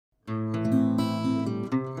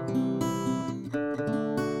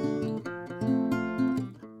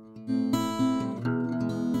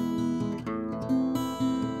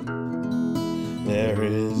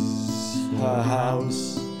a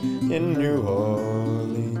house in New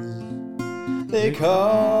Orleans they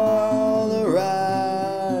call the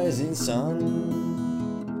rising sun,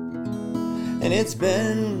 and it's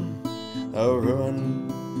been a ruin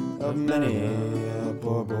of many a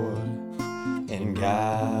poor boy, and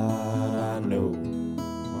God, I know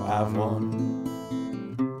I've won.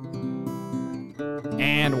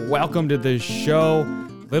 And welcome to the show.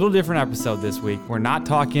 Little different episode this week. We're not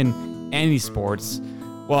talking any sports.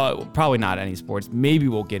 Well, probably not any sports. Maybe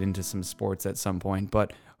we'll get into some sports at some point,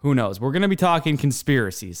 but who knows? We're going to be talking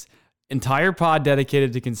conspiracies. Entire pod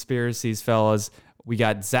dedicated to conspiracies, fellas. We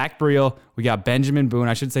got Zach Briel. We got Benjamin Boone.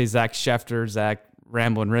 I should say Zach Schefter, Zach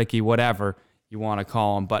Ramblin' Ricky, whatever you want to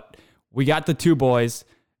call them. But we got the two boys.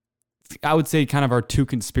 I would say kind of our two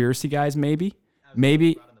conspiracy guys, maybe.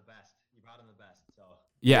 Maybe.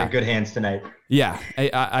 Yeah, good hands tonight. Yeah,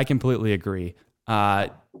 I completely agree.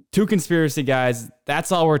 Two conspiracy guys.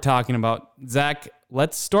 That's all we're talking about. Zach,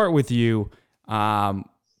 let's start with you.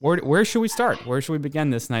 Where should we start? Where should we begin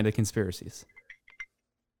this night of conspiracies?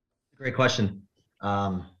 Great question.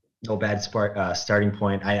 No bad starting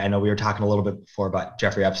point. I know we were talking a little bit before about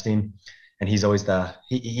Jeffrey Epstein, and he's always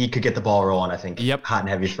he could get the ball rolling, I think. Yep. Hot and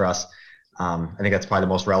heavy for us. I think that's probably the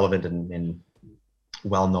most relevant and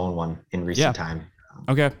well-known one in recent time.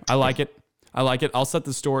 Okay, I like it. I'll set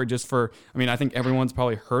the story just for, I think everyone's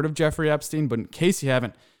probably heard of Jeffrey Epstein, but in case you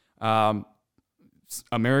haven't,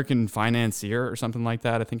 American financier or something like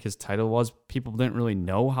that, I think his title was. People didn't really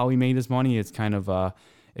know how he made his money. It's kind of a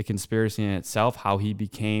conspiracy in itself, how he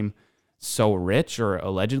became so rich or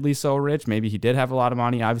allegedly so rich. Maybe he did have a lot of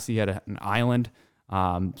money. Obviously, he had an island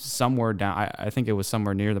somewhere down, I think it was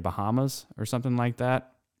somewhere near the Bahamas or something like that.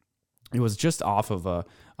 It was just off of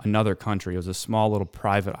another country. It was a small little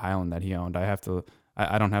private island that he owned. I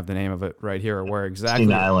don't have the name of it right here or where exactly.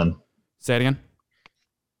 Epstein Island. Say it again.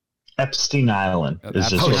 Epstein Island is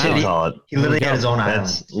just what they call it. He literally had his own island.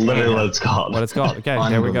 That's literally what it's called. What it's called. Okay,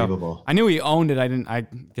 there we go. I knew he owned it. I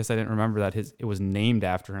guess I didn't remember that it was named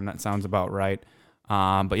after him. That sounds about right.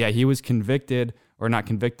 But yeah, he was convicted, or not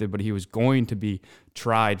convicted, but he was going to be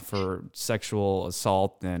tried for sexual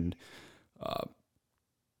assault and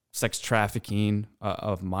sex trafficking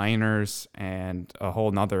of minors, and a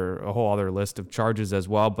whole other list of charges as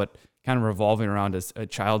well, but kind of revolving around a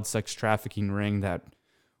child sex trafficking ring that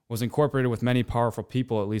was incorporated with many powerful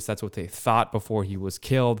people. At least that's what they thought before he was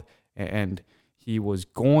killed. And he was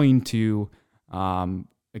going to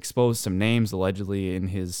expose some names allegedly in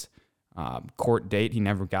his court date. He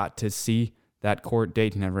never got to see that court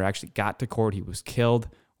date. He never actually got to court. He was killed,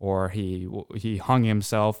 or he hung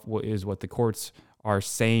himself, is what the courts are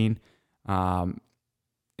saying.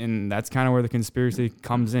 And that's kind of where the conspiracy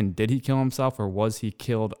comes in. Did he kill himself, or was he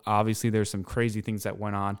killed? Obviously, there's some crazy things that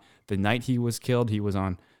went on. The night he was killed, he was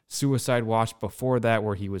on suicide watch before that,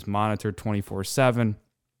 where he was monitored 24/7.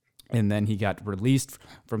 And then he got released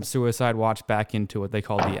from suicide watch back into what they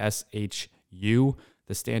call the SHU,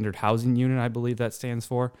 the Standard Housing Unit, I believe that stands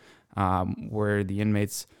for, where the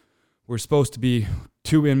inmates were supposed to be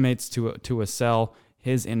 2 inmates to a cell.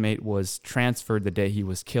 His inmate was transferred the day he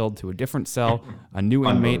was killed to a different cell. A new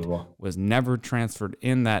inmate was never transferred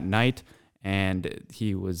in that night, and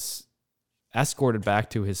he was escorted back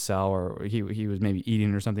to his cell, or he was maybe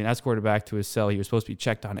eating or something, escorted back to his cell. He was supposed to be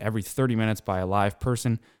checked on every 30 minutes by a live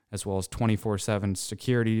person, as well as 24/7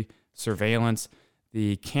 security surveillance.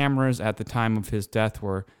 The cameras at the time of his death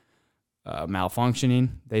were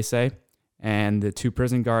malfunctioning, they say, and the 2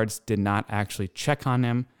 prison guards did not actually check on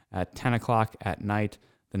him at 10 o'clock at night,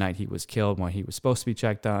 the night he was killed, when he was supposed to be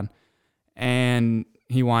checked on, and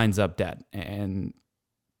he winds up dead. And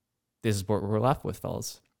this is what we're left with,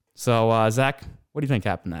 fellas. So, Zach, what do you think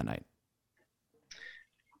happened that night?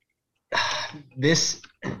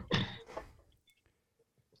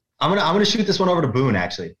 I'm gonna shoot this one over to Boone,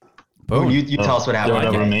 actually. Boone, you tell us what happened.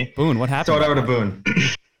 Over to me. Boone, what happened? Throw it over to Boone.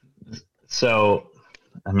 So,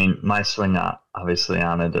 my swing obviously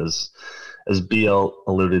on it is, as Beal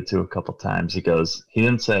alluded to a couple times, he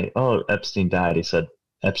didn't say, "Oh, Epstein died." He said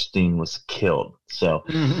Epstein was killed. So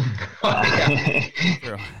a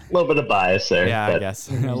little bit of bias there. Yeah, I guess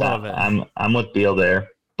a little bit. I'm with Beal there,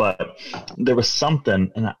 but there was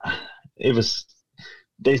something, and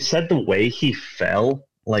they said the way he fell,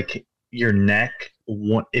 like your neck,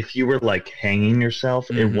 if you were like hanging yourself,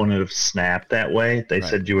 it wouldn't have snapped that way. They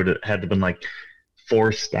said you would have had to been like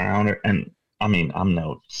forced down, and I'm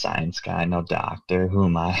no science guy, no doctor. Who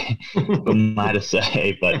am I to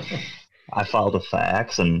say? But I follow the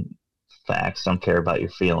facts, and facts don't care about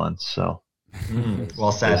your feelings. So,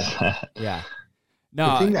 well said. Yeah.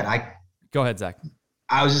 No. The thing that go ahead, Zach.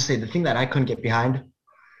 I was just saying, the thing that I couldn't get behind,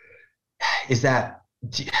 is that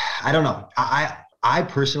I don't know. I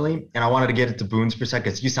personally, and I wanted to get it to Boone's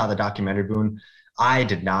perspective because you saw the documentary, Boone. I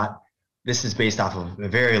did not. This is based off of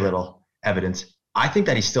very little evidence. I think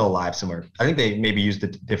that he's still alive somewhere. I think they maybe used a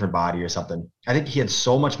different body or something. I think he had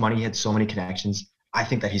so much money, he had so many connections. I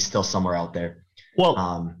think that he's still somewhere out there.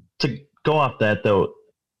 Well, to go off that though,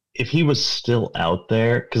 if he was still out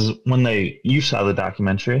there, because you saw the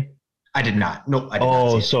documentary. I did not. Nope. I did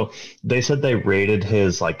not see it. So they said they raided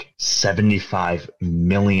his like $75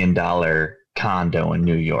 million condo in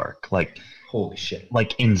New York. Like, holy shit.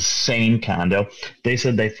 Like insane condo. They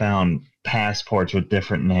said they found passports with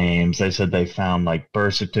different names. They said they found like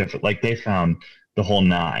birth certificate. Like they found the whole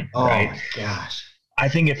nine. Oh right? my gosh. I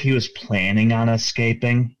think if he was planning on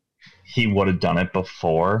escaping, he would have done it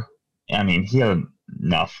before. I mean, he had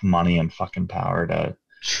enough money and fucking power to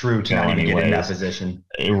not even get in that position.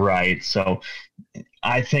 Right. So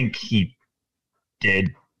I think he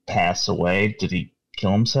did pass away. Did he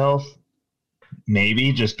kill himself?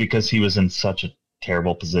 Maybe, just because he was in such a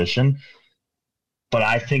terrible position. But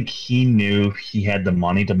I think he knew he had the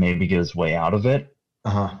money to maybe get his way out of it.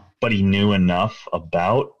 Uh-huh. But he knew enough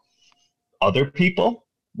about other people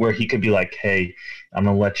where he could be like, hey, I'm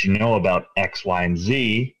going to let you know about X, Y, and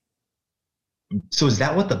Z. So is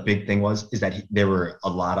that what the big thing was? Is that there were a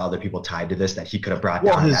lot of other people tied to this that he could have brought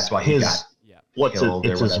down? That's why he got killed.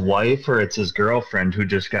 It's his wife or it's his girlfriend who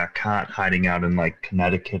just got caught hiding out in like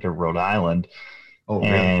Connecticut or Rhode Island. Oh,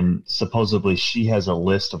 really? And supposedly she has a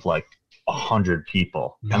list of like 100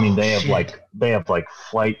 people. I mean, they have like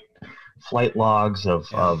flight logs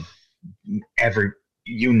of every,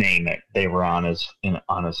 you name it, they were on his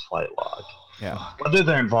flight log. Yeah. Whether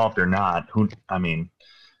they're involved or not, who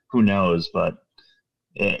knows? But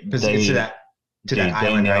they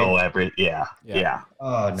island, know right? Yeah.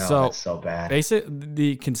 Oh no, so that's so bad. Basically,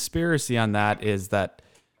 the conspiracy on that is that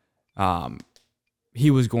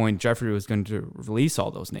Jeffrey was going to release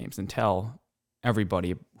all those names and tell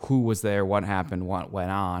everybody who was there, what happened, what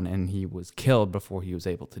went on, and he was killed before he was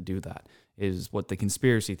able to do that, is what the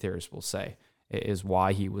conspiracy theorists will say, is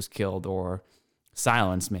why he was killed or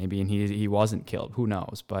silenced maybe, and he wasn't killed. Who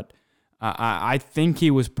knows? But I think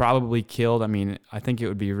he was probably killed. I mean, I think it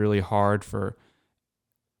would be really hard for,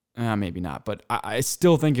 maybe not, but I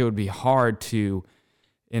still think it would be hard to,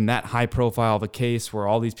 in that high profile of a case where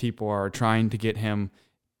all these people are trying to get him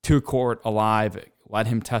to court alive, let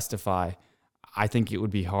him testify, I think it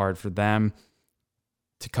would be hard for them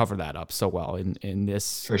to cover that up so well in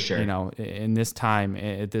this, for sure, in this time,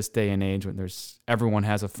 at this day and age when everyone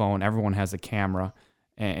has a phone, everyone has a camera,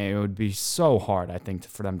 and it would be so hard, I think,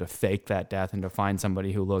 for them to fake that death and to find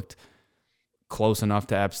somebody who looked close enough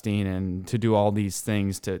to Epstein and to do all these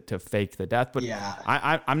things to fake the death. But yeah,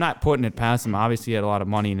 I'm not putting it past him. Obviously, he had a lot of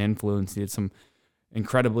money and influence. He did some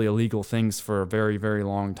incredibly illegal things for a very, very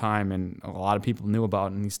long time, and a lot of people knew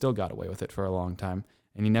about it, and he still got away with it for a long time.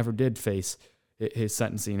 And he never did face his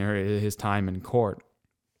sentencing or his time in court,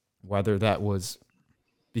 whether that was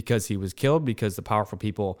because he was killed, because the powerful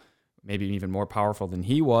people, maybe even more powerful than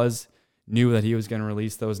he was, knew that he was going to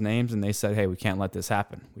release those names, and they said, hey, we can't let this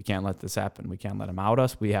happen. We can't let this happen. We can't let him out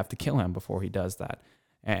us. We have to kill him before he does that.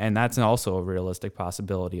 And that's also a realistic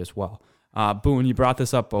possibility as well. Boone, you brought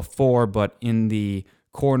this up before, but in the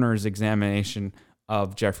coroner's examination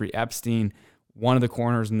of Jeffrey Epstein, one of the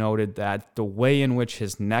coroners noted that the way in which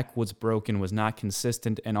his neck was broken was not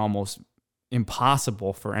consistent and almost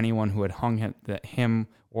impossible for anyone who had hung him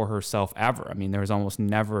or herself ever. I mean, there was almost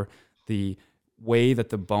never the way that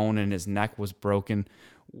the bone in his neck was broken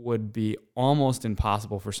would be almost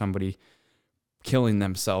impossible for somebody killing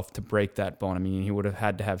themselves to break that bone. I mean, he would have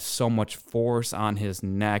had to have so much force on his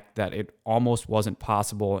neck that it almost wasn't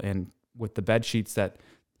possible. And with the bed sheets that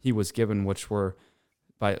he was given, which were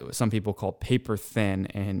by some people called paper thin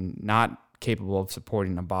and not capable of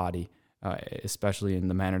supporting a body, especially in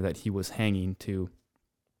the manner that he was hanging to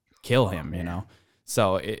kill him,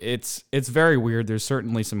 So it's very weird. There's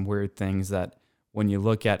certainly some weird things that when you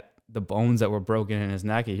look at the bones that were broken in his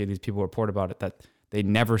neck, you hear these people report about it, that they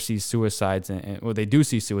never see suicides, well, they do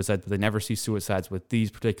see suicides, but they never see suicides with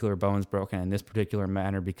these particular bones broken in this particular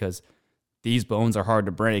manner, because these bones are hard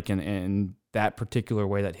to break, and that particular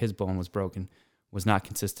way that his bone was broken was not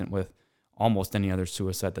consistent with almost any other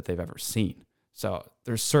suicide that they've ever seen. So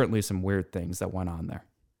there's certainly some weird things that went on there.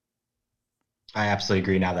 I absolutely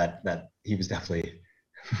agree now that he was definitely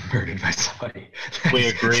murdered by somebody. We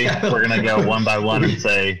agree. We're going to go one by one and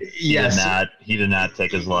say yes. He did not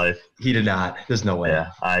take his life. He did not. There's no way.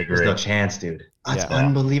 Yeah, I agree. There's no chance, dude. That's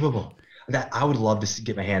unbelievable. That I would love to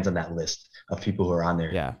get my hands on that list of people who are on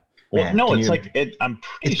there. Yeah. Well, Man, no, can it's you- like I'm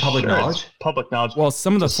pretty It's public sure knowledge? It's public knowledge. Well,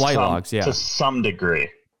 some of the to flight some- logs, yeah. to some degree.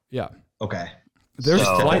 Yeah. Okay. There's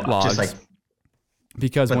So- flight logs Just like,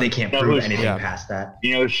 because but when they can't No, prove who's- anything yeah. past that.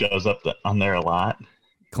 You know who shows up on there a lot?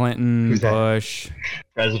 Clinton, Who's that? Bush,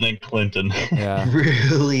 President Clinton. yeah,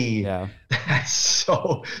 Really? yeah. That's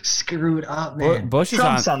so screwed up, man. Bush is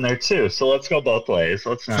Trump's on. on there too, so let's go both ways.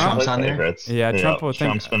 Let's not Trump's play on there? favorites. Yeah, Trump would think-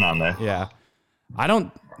 Trump's been on there. Yeah, I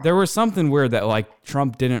don't. There was something weird that like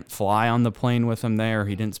Trump didn't fly on the plane with him there.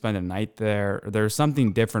 He didn't spend a night there. There's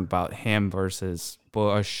something different about him versus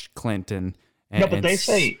Bush, Clinton. And, No, but and they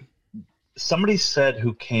say somebody said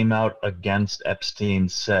who came out against Epstein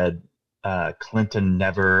said Clinton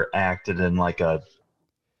never acted in like a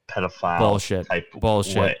pedophile bullshit, type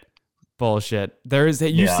bullshit. way. Bullshit. You've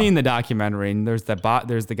Yeah. seen the documentary, and there's the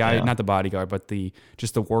guy, Yeah. not the bodyguard, but the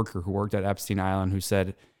worker who worked at Epstein Island, who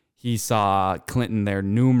said he saw Clinton there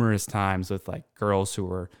numerous times with like girls who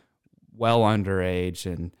were well underage,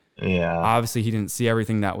 and Yeah. obviously he didn't see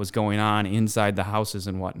everything that was going on inside the houses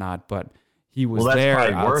and whatnot, but he was Well, that's there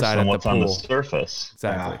probably worse outside than at the what's on the pool. surface.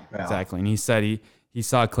 Exactly, Yeah. exactly. And he said he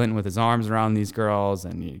saw Clinton with his arms around these girls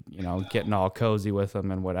and you know getting all cozy with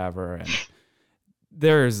them and whatever. And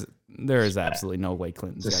there is absolutely no way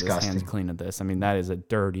Clinton's got his hands Disgusting. clean at this. I mean, that is a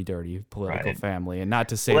dirty, dirty political Right. family. And not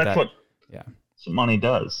to say Well, that's that, what yeah, money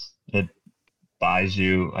does. It buys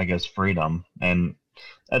you, I guess, freedom. And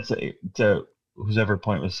that's to whoever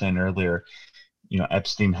point was saying earlier, you know,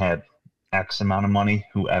 Epstein had X amount of money.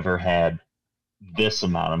 Whoever had this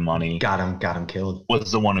amount of money Got him killed.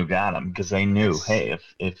 was the one who got him because they knew, hey,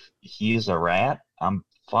 if he's a rat, I'm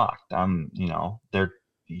fucked.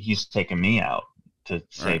 He's taking me out to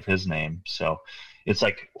save his name. So it's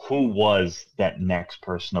like, who was that next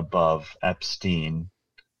person above Epstein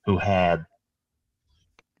who had,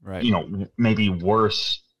 right, you know, maybe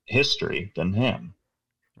worse history than him?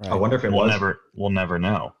 right. I wonder if it We'll was. never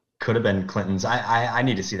know. Could have been Clinton's. I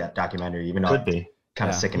need to see that documentary, even though Could be. kind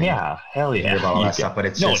of Yeah. sickening. Yeah, hell to yeah. hear about all You that get- stuff, but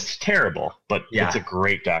it's no, just it's terrible, but Yeah. it's a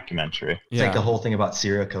great documentary. it's yeah. like the whole thing about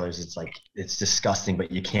serial killers. It's like it's disgusting,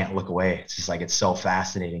 but you can't look away. It's just like it's so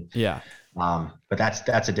fascinating. yeah. But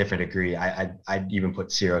that's a different degree. I'd even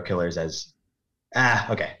put serial killers as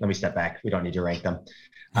okay. Let me step back. We don't need to rank them.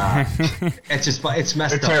 It's just it's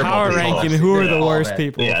messed They're up. terrible Power people. ranking. Who are the All worst that.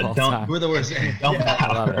 people Yeah, of all don't- time? Who are the worst? Don't Yeah,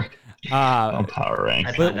 I love it. Don't power rank.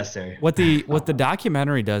 that's But- not necessary. What the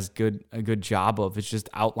documentary does a good job of is just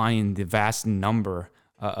outlining the vast number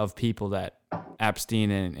of people that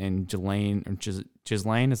Epstein and Ghislaine or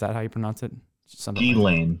Ghislaine, is that how you pronounce it? Something like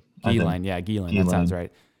Ghislaine. I think. Ghislaine, yeah, Ghislaine, that sounds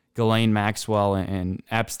right. Ghislaine Maxwell and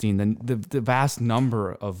Epstein, the vast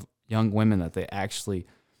number of young women that they actually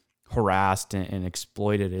harassed and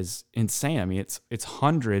exploited is insane. I mean, it's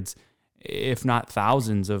hundreds, if not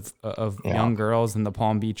thousands, of Yeah. young girls in the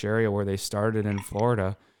Palm Beach area where they started in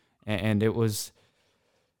Florida, and it was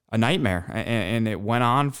a nightmare. And it went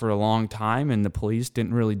on for a long time, and the police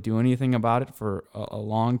didn't really do anything about it for a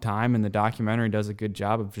long time. And the documentary does a good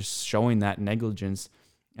job of just showing that negligence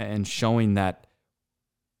and showing that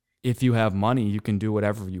if you have money, you can do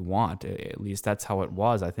whatever you want. At least that's how it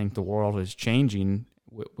was. I think the world is changing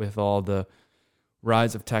with all the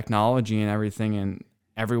rise of technology and everything, and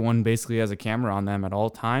everyone basically has a camera on them at all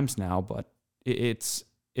times now. But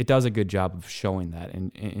it does a good job of showing that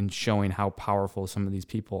and showing how powerful some of these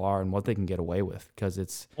people are and what they can get away with, because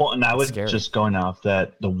it's Well, and I was scary. just going off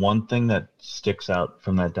that. The one thing that sticks out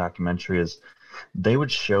from that documentary is they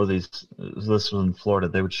would show these. This was in Florida.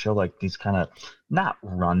 They would show like these kind of not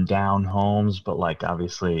rundown homes, but like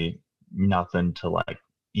obviously nothing to like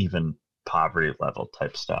even poverty level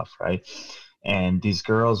type stuff, right? And these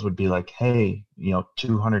girls would be like, "Hey, you know,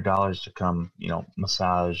 $200 to come, you know,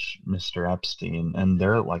 massage Mr. Epstein," and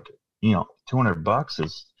they're like, you know, $200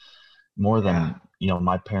 is more than Yeah. you know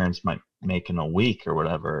my parents might make in a week or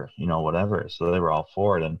whatever, you know, whatever. So they were all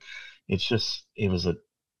for it, and it was a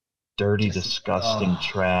dirty, Just- disgusting oh,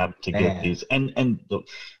 trap to man. get these.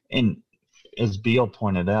 And as Beal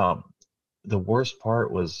pointed out, the worst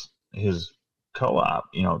part was his co-op.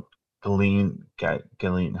 You know,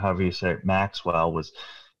 Ghislaine, however you say it, Maxwell was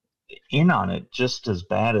in on it just as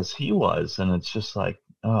bad as he was, and it's just like,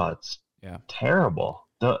 oh, it's Yeah. terrible.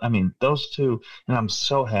 I mean, those two, and I'm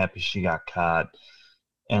so happy she got caught,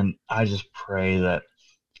 and I just pray that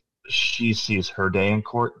she sees her day in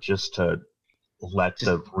court just to let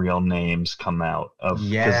the real names come out of,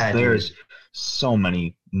 because Yeah, there's dude. so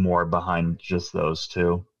many more behind just those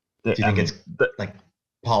two. Do you think it's like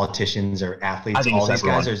politicians or athletes? I think all it's these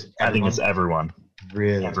everyone. guys, or is I think it's everyone? everyone.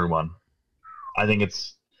 Really? Everyone. I think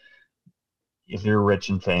it's, if you're rich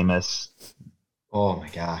and famous, Oh my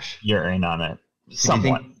gosh. you're in on it. Do you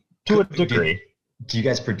Somewhat. think To a degree. Do you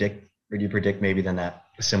guys predict, or do you predict maybe then that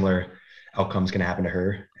a similar outcome is going to happen to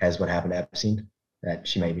her as what happened to Epstein? That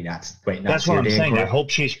she maybe not wait. Not That's see what her I'm day in saying. I court? hope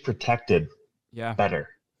she's protected Yeah. better.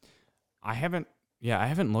 I haven't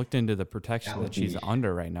looked into the protection That that would she's be-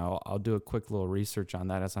 under right now. I'll do a quick little research on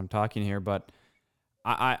that as I'm talking here, but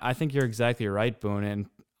I think you're exactly right, Boone. And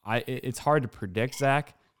it's hard to predict,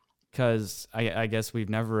 Zach, because I guess we've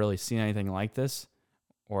never really seen anything like this,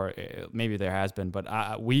 or maybe there has been,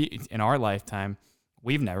 but we in our lifetime,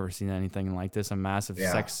 we've never seen anything like this. A massive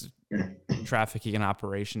sex trafficking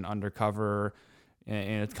operation undercover,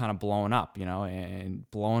 and it's kind of blowing up, and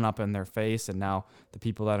blowing up in their face. And now the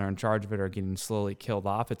people that are in charge of it are getting slowly killed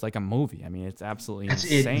off. It's like a movie. I mean, it's absolutely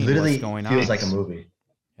insane It literally what's going feels on. like a movie.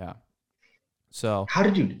 Yeah. So How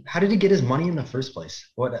did he get his money in the first place?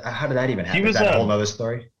 How did that even happen? was Is that a- a whole nother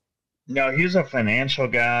story? No, he was a financial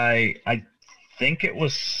guy. I think it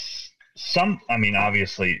was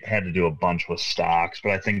obviously it had to do a bunch with stocks,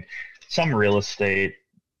 but I think some real estate.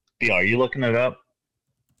 Are you looking it up?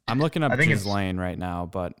 I'm looking up I think it's- Ghislaine right now,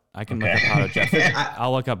 but I can Okay. look up how Jeffrey. I-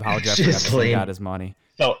 I'll look up how Jeffrey Epstein Ghislaine. got his money.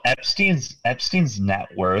 So Epstein's net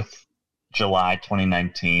worth, July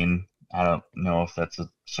 2019. I don't know if that's a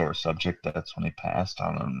sore subject. That's when he passed.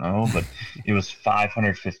 I don't know, but it was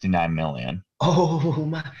 559 million. Oh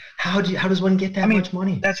my! How does one get that much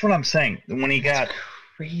money? That's what I'm saying. When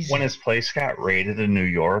Crazy. when his place got raided in New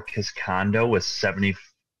York, his condo was 70.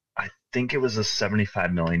 I think it was a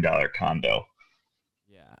 $75 million condo.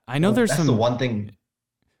 Yeah, I know there's That's some. the one thing.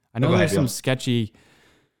 I know Go ahead, there's some Bill. sketchy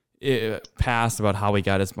past about how he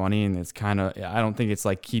got his money, and it's kind of. I don't think it's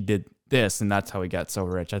like he did this and that's how he got so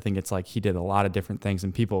rich. I think it's like he did a lot of different things,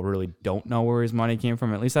 and people really don't know where his money came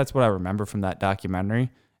from. At least that's what I remember from that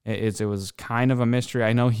documentary. It was kind of a mystery.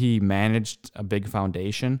 I know he managed a big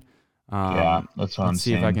foundation. Yeah, that's what I'm Let's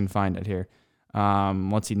see if I saying. can find it here.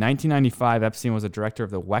 Let's see. 1995, Epstein was a director of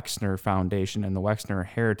the Wexner Foundation and the Wexner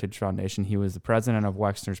Heritage Foundation. He was the president of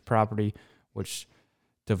Wexner's property, which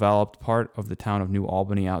developed part of the town of New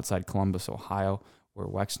Albany outside Columbus, Ohio, where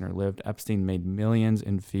Wexner lived. Epstein made millions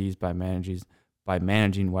in fees by managing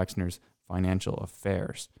Wexner's financial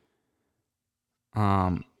affairs.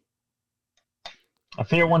 I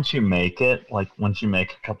figure once you make it, like once you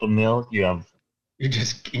make a couple mil, you have You're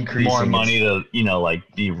just increasing more its money to, like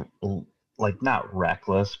be like not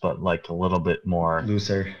reckless, but like a little bit more,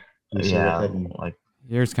 looser yeah, with it. And like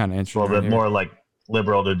Here's kind of a interesting. little right bit here. more like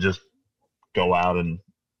liberal to just go out and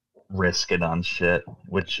risk it on shit,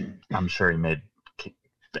 which I'm sure he made.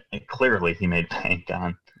 Clearly, he made bank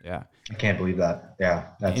on. Yeah. I can't believe that. Yeah,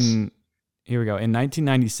 that's Here we go. In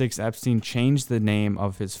 1996, Epstein changed the name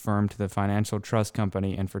of his firm to the Financial Trust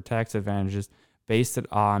Company, and for tax advantages, based it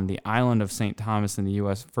on the island of St. Thomas in the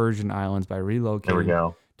U.S. Virgin Islands. By There we relocating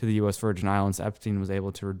go. to the U.S. Virgin Islands, Epstein was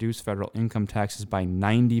able to reduce federal income taxes by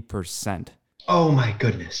 90%. oh my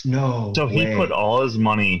goodness, no. So he way. put all his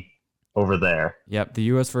money over there. Yep, the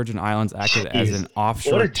U.S. Virgin Islands acted as an Jeez,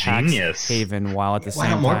 offshore what a tax genius. haven, while at the Why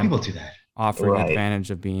same don't more time people do that? offering Right. advantage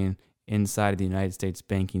of being inside of the United States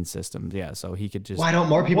banking system. Yeah, so he could just. Why don't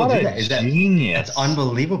more people What do a that? Is that genius! that's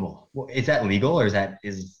unbelievable? Well, is that legal, or is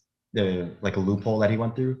the like a loophole that he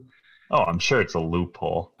went through? Oh, I'm sure it's a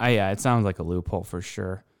loophole. Yeah, it sounds like a loophole for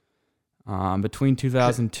sure. Between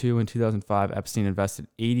 2002 and 2005, Epstein invested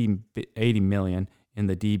 80 million in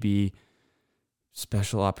the DB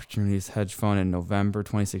Special Opportunities Hedge Fund. In November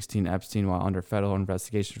 2016, Epstein, while under federal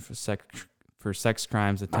investigation for sex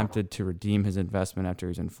crimes, attempted to redeem his investment after he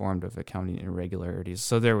was informed of accounting irregularities.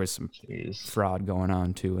 So there was some Jeez. fraud going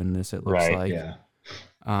on too in this, it looks Right, like. Yeah.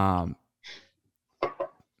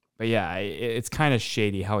 But yeah, it's kind of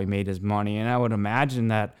shady how he made his money. And I would imagine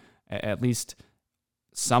that at least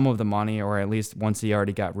some of the money, or at least once he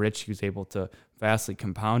already got rich, he was able to vastly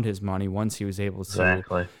compound his money once he was able to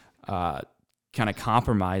Exactly. kind of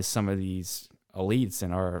compromise some of these elites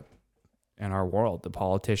in our world, the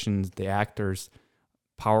politicians, the actors,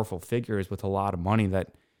 powerful figures with a lot of money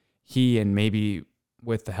that he, and maybe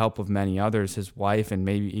with the help of many others, his wife, and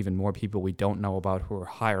maybe even more people we don't know about who are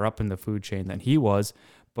higher up in the food chain than he was,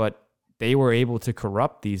 but they were able to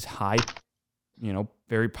corrupt these high,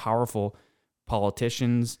 very powerful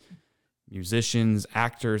politicians, musicians,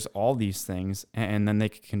 actors, all these things, and then they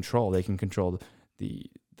can control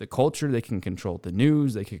the culture, they can control the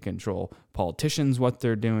news, they can control politicians, what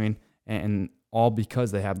they're doing, and all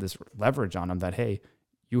because they have this leverage on them that, hey,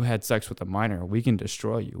 you had sex with a minor, we can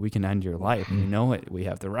destroy you, we can end your life. We know it, we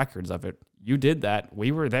have the records of it. You did that, we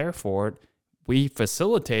were there for it, we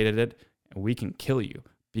facilitated it, and we can kill you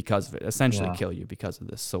because of it, essentially kill you because of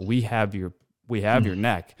this. So we have your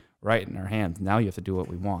neck right in our hands. Now you have to do what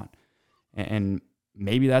we want. And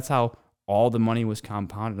maybe that's how all the money was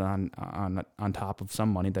compounded on top of some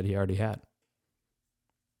money that he already had.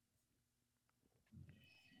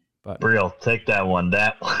 But Real, take that one.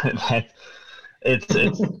 That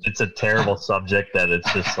it's a terrible subject that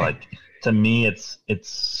it's just like, to me it's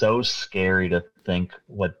so scary to think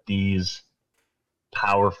what these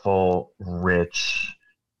powerful, rich,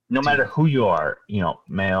 no matter who you are,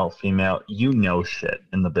 male, female, shit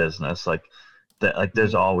in the business, like that, like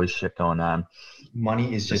there's always shit going on.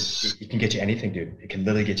 Money is just, it can get you anything, dude. It can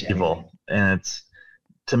literally get you anything. And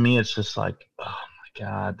to me it's just like, oh my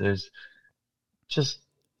God, there's just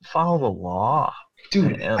follow the law,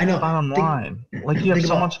 dude. I know. Bottom line, like you have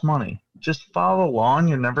so much money, just follow the law, and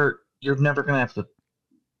you're never gonna have to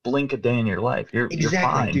blink a day in your life. You're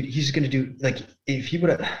fine, dude. He's gonna do, like, if he would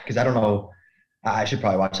have, because I don't know. I should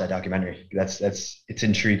probably watch that documentary. It's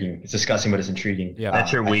intriguing. It's disgusting, but it's intriguing. Yeah,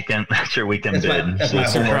 that's your weekend. That's your weekend bid. That's my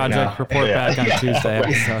homework project now. Report back on Tuesday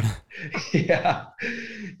episode. Yeah.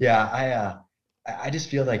 I just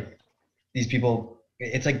feel like these people.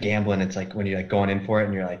 It's like gambling. It's like when you're like going in for it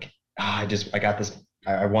and you're like, I got this.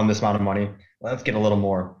 I won this amount of money. Let's get a little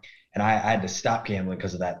more. And I had to stop gambling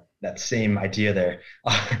because of that same idea there,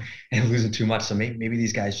 and losing too much. So maybe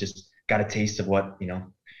these guys just got a taste of what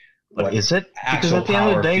But is it? Because at the end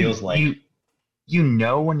of the day, feels like.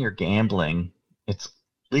 When you're gambling, it's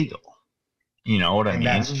legal. You know what I mean?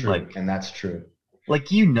 That's true. And that's true. Like,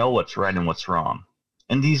 what's right and what's wrong.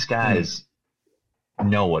 And these guys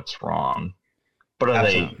know what's wrong. But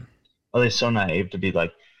are they so naive to be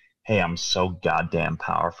like, hey, I'm so goddamn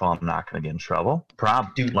powerful, I'm not going to get in trouble?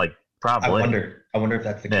 Probably. I wonder if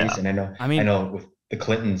that's the case. And I know with the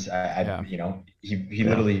Clintons, he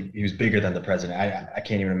literally, he was bigger than the president. I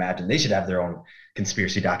can't even imagine. They should have their own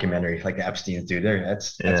conspiracy documentary like the Epsteins do.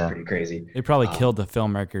 That's pretty crazy. They probably killed the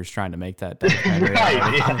filmmakers trying to make that documentary.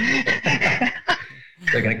 Right.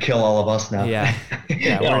 They're gonna kill all of us now. Yeah.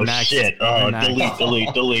 Oh shit! Oh,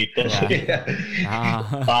 delete. Yeah.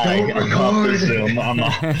 I'm off the Zoom. I'm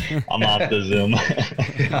off the Zoom.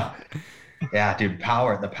 Yeah, dude.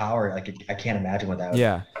 The power. Like, I can't imagine what that.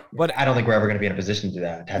 Yeah, but I don't think we're ever gonna be in a position to do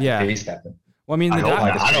that. To have to face that. Well, I mean, I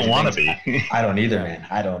don't want to be. I don't either, man.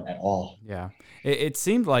 I don't at all. Yeah, it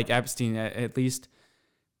seemed like Epstein, at least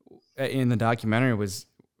in the documentary, was,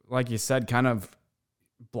 like you said, kind of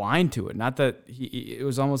blind to it. Not that it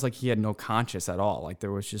was almost like he had no conscience at all. Like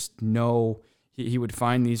there was just no. He would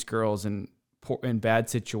find these girls in bad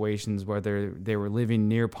situations, whether they were living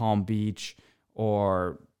near Palm Beach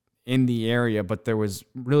or in the area, but there was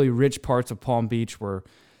really rich parts of Palm Beach where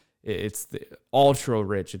it's the ultra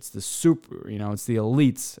rich, it's the super, it's the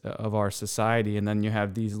elites of our society. And then you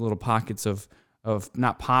have these little pockets of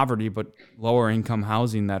not poverty, but lower income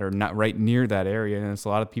housing that are not right near that area. And it's a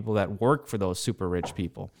lot of people that work for those super rich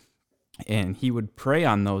people. And he would prey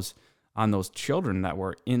on those children that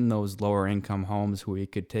were in those lower income homes who he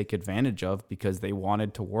could take advantage of because they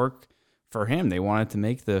wanted to work for him. They wanted to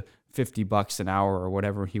make the $50 an hour or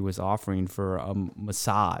whatever he was offering for a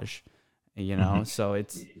massage, So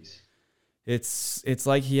it's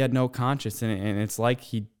like he had no conscience, and it's like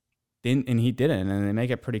he didn't, and he didn't. And they make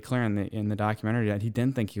it pretty clear in the documentary that he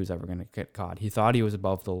didn't think he was ever going to get caught. He thought he was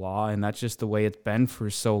above the law, and that's just the way it's been for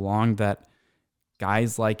so long that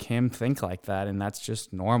guys like him think like that, and that's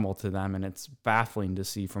just normal to them. And it's baffling to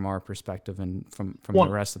see from our perspective and from the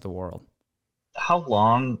rest of the world. How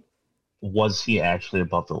long was he actually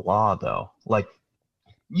above the law, though? Like,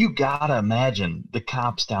 you gotta imagine the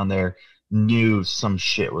cops down there knew some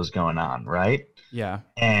shit was going on, right? Yeah.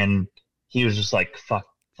 And he was just like, fuck,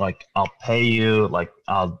 like, I'll pay you, like,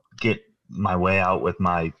 I'll get my way out with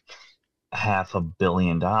my $500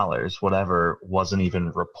 million, whatever wasn't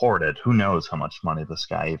even reported. Who knows how much money this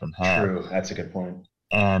guy even had? True, that's a good point.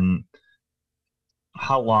 And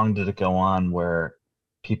how long did it go on where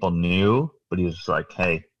people knew, but he was just like,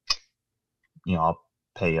 hey, I'll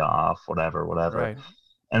pay you off, whatever. Right.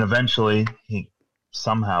 And eventually he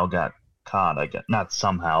somehow got caught. I guess not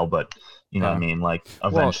somehow, but what I mean? Like,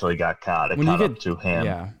 eventually got caught. It caught up to him.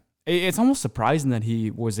 Yeah. It's almost surprising that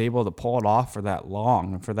he was able to pull it off for that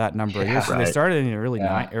long, for that number of years. So they started in the early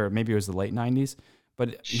or maybe it was the late 90s,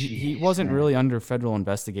 but he wasn't really under federal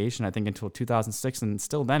investigation, I think, until 2006. And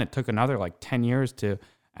still then it took another like 10 years to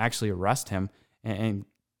actually arrest him and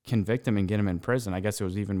convict him and get him in prison. I guess it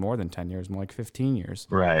was even more than 10 years, more like 15 years.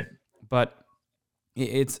 Right. But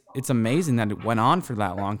it's amazing that it went on for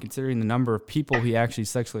that long, considering the number of people he actually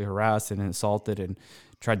sexually harassed and assaulted and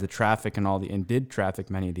tried to traffic and did traffic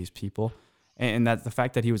many of these people. And that the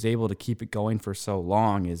fact that he was able to keep it going for so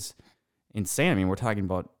long is insane. I mean, we're talking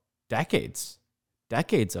about decades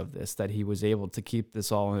decades of this that he was able to keep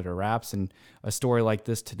this all under wraps. And a story like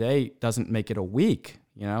this today doesn't make it a week,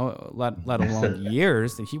 you know, let alone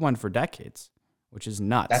years. He went for decades, which is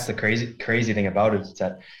nuts. That's the crazy thing about it, is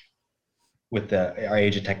that with our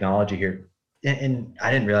age of technology here, and I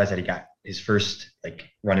didn't realize that he got his first like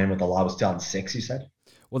run in with the law was 2006, you said?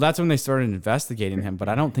 Well, that's when they started investigating him, but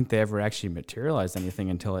I don't think they ever actually materialized anything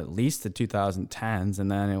until at least the 2010s. And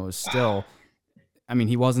then it was still, I mean,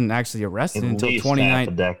 he wasn't actually arrested until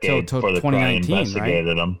 2019, right?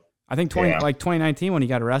 Him. I think 2019 when he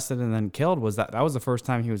got arrested and then killed that was the first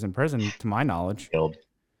time he was in prison, to my knowledge. Killed.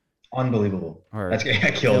 Unbelievable. Or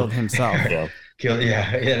killed himself. Killed. Yeah.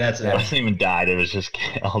 That's it. It wasn't even died. It was just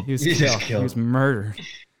killed. He was killed. He was murdered.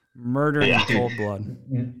 Murder in cold blood.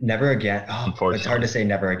 Never again. Oh, it's hard to say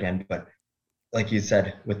never again, but like you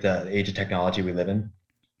said, with the age of technology we live in,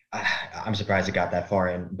 I'm surprised it got that far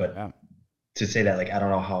in. But to say that, like, I don't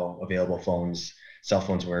know how available cell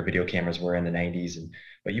phones were, video cameras were in the 90s,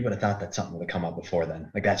 but you would have thought that something would have come up before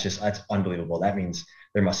then. Like, that's unbelievable. That means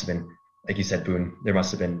there must have been, like you said, Boone, there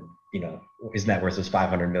must have been, you know, his net worth was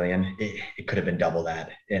 500 million. It could have been double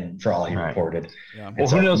that, and for all he reported. Yeah. Well,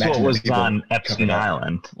 who knows what was on Epstein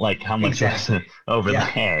Island? Like how much was over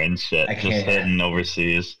there and shit, just hidden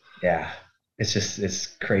overseas. Yeah,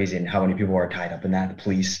 it's crazy, and how many people are tied up in that. The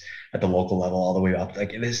police at the local level, all the way up.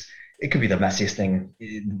 Like it could be the messiest thing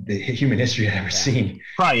the human history had ever seen.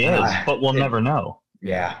 Probably is, but we'll never know.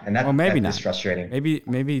 Yeah, and that is frustrating.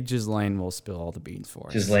 Maybe Ghislaine will spill all the beans for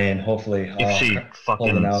us. Ghislaine, hopefully, if she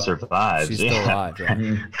fucking survives, she's still alive.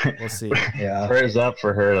 Yeah. We'll see. Yeah, prayers up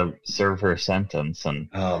for her to serve her sentence. And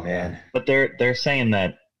oh man, but they're saying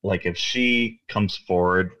that like if she comes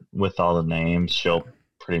forward with all the names, she'll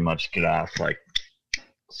pretty much get off like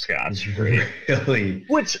scot-free. Really?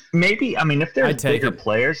 Which maybe, I mean, if there's bigger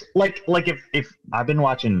players, like if I've been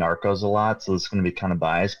watching Narcos a lot, so it's going to be kind of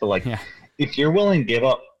biased, but like. Yeah. If you're willing to give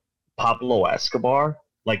up Pablo Escobar,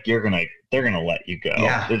 like they're gonna let you go.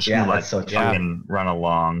 Yeah, they're just gonna let fucking run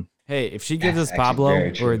along. Hey, if she gives us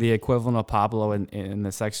Pablo or the equivalent of Pablo in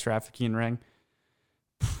the sex trafficking ring,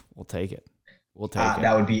 we'll take it. We'll take it.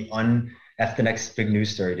 That would be that's the next big news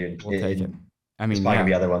story, dude. We'll take it. I mean, there's probably gonna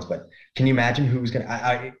be other ones, but can you imagine who's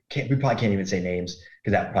gonna? We probably can't even say names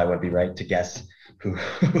because that probably wouldn't be right to guess who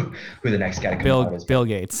the next guy to come out is. Bill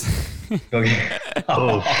Gates. Bill Gates.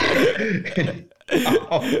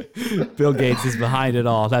 Bill Gates is behind it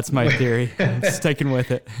all. That's my theory. I'm sticking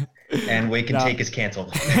with it. And Wake and Take is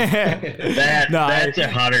canceled. That's a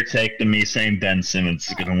hotter take than me saying Ben Simmons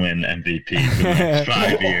is going to win MVP for the next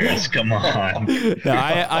 5 years. Come on. No,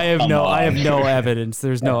 I have no evidence.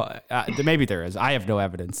 There's no. Maybe there is. I have no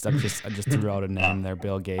evidence. I just threw out a name there.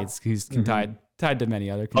 Bill Gates. He's tied to many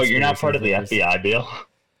other. Oh, you're not part of the FBI deal?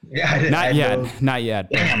 Yeah, not yet.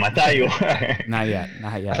 Damn, I thought you were. Not yet.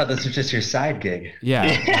 I thought this was just your side gig.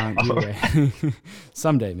 Yeah.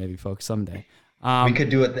 Someday, maybe, folks. Someday. We could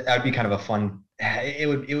do it. That would be kind of a fun. It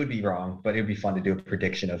would be wrong, but it would be fun to do a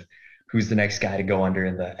prediction of who's the next guy to go under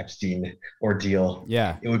in the Epstein ordeal.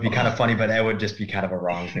 Yeah. It would be kind of funny, but it would just be kind of a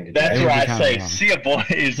wrong thing to do. That's where I say, see ya,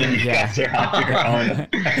 boys, and you guys are on your own.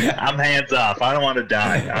 I'm hands off. I don't want to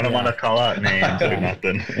die. I don't want to call out names or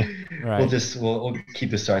nothing. Right. We'll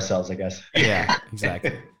keep this to ourselves, I guess. Yeah,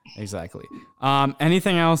 exactly.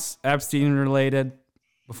 Anything else Epstein related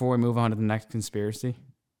before we move on to the next conspiracy?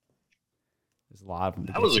 There's a lot of them.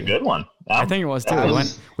 That was a good one. I think it was too.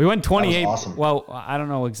 We went 28. Awesome. Well, I don't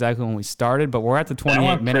know exactly when we started, but we're at the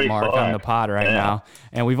 28-minute mark on the pod now,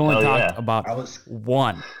 and we've only talked about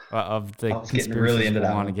one of the conspiracies we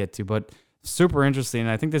want to get to. But super interesting.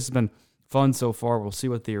 I think this has been fun so far. We'll see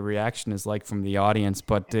what the reaction is like from the audience,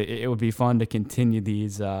 but it would be fun to continue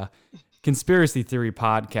these conspiracy theory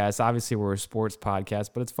podcasts. Obviously, we're a sports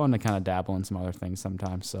podcast, but it's fun to kind of dabble in some other things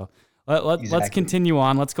sometimes. So. Let's continue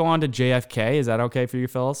on. Let's go on to JFK. Is that okay for you,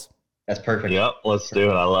 fellas? That's perfect. Yep, let's do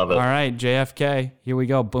it. I love it. All right, JFK. Here we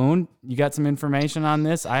go. Boone, you got some information on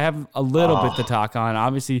this? I have a little bit to talk on.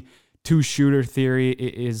 Obviously, two-shooter theory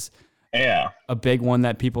is a big one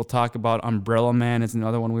that people talk about. Umbrella Man is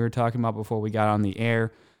another one we were talking about before we got on the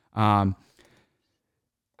air.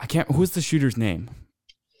 Who's the shooter's name?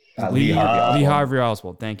 Lee Harvey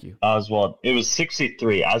Oswald. Thank you. Oswald. It was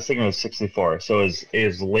 63. I was thinking it was 64. So it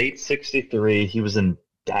was late 63. He was in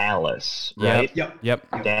Dallas, right?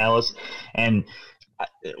 Yep. Dallas. And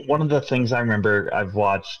one of the things I remember, I've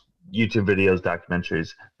watched YouTube videos,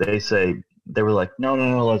 documentaries. They were like, no,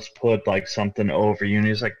 let's put like something over you. And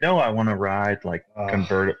he's like, no, I want to ride like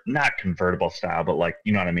not convertible style, but like,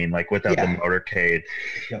 you know what I mean? Like without the motorcade.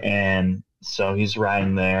 Yep. And so he's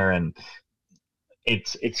riding there, and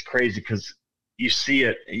it's crazy because you see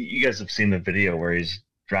it. You guys have seen the video where he's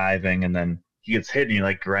driving and then he gets hit and he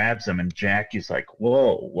like grabs him and Jackie's like,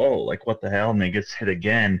 whoa, like what the hell? And he gets hit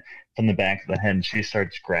again from the back of the head and she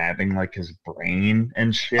starts grabbing like his brain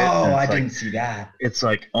and shit. Oh, and I like, didn't see that. It's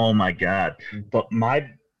like, oh my God. But my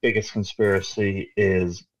biggest conspiracy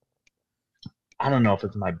is, I don't know if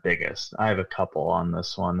it's my biggest. I have a couple on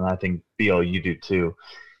this one, and I think Beal, you do too.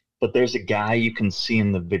 But there's a guy you can see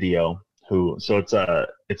in the video who, so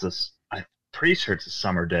I'm pretty sure it's a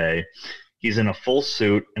summer day. He's in a full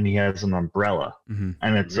suit and he has an umbrella, and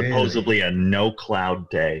it's Really? supposedly a no cloud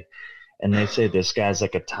day. And they say this guy's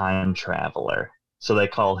like a time traveler, so they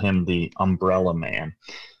call him the Umbrella Man.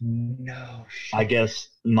 No shit. I guess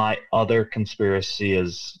my other conspiracy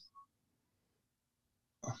is,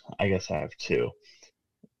 I guess I have two.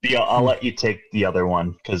 I'll let you take the other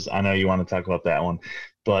one because I know you want to talk about that one.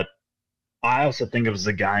 But I also think it was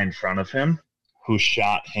the guy in front of him who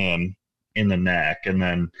shot him in the neck, and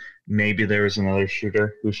then maybe there was another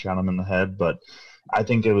shooter who shot him in the head. But I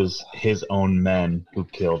think it was his own men who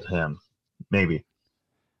killed him. Maybe.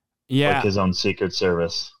 Yeah. Like his own Secret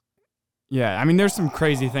Service. Yeah, I mean, there's some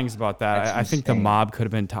crazy things about that. That's I think the insane. mob could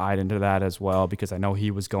have been tied into that as well, because I know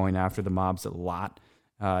he was going after the mobs a lot,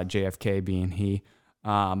 JFK being he.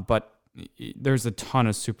 But there's a ton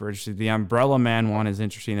of super interesting. The Umbrella Man one is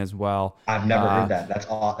interesting as well. I've never heard that. That's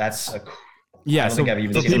all. That's a. Yeah, I don't so think I've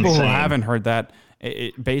even for seen people who insane. haven't heard that,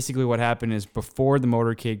 basically what happened is before the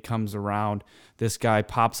motorcade comes around, this guy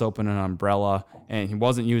pops open an umbrella, and he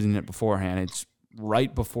wasn't using it beforehand. It's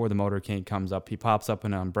right before the motorcade comes up. He pops up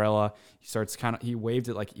an umbrella. He waved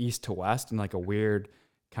it like east to west in like a weird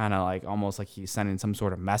kind of like almost like he's sending some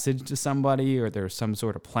sort of message to somebody, or there's some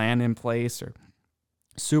sort of plan in place, or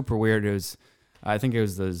super weird. I think it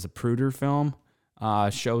was the Zapruder film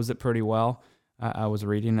shows it pretty well. I was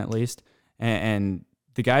reading at least. And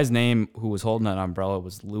the guy's name who was holding that umbrella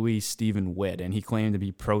was Louis Stephen Witt, and he claimed to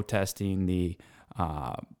be protesting the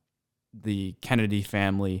Kennedy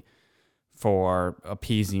family for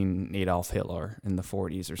appeasing Adolf Hitler in the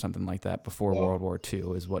 40s or something like that before World War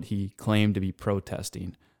II is what he claimed to be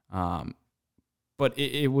protesting. But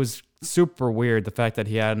it was super weird, the fact that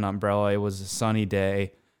he had an umbrella. It was a sunny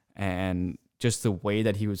day, and just the way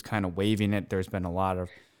that he was kind of waving it, there's been a lot of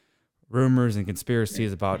rumors and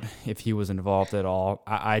conspiracies about if he was involved at all.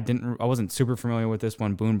 I wasn't super familiar with this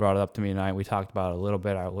one. Boone brought it up to me tonight. We talked about it a little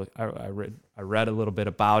bit. I read a little bit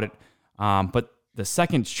about it. But the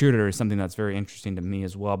second shooter is something that's very interesting to me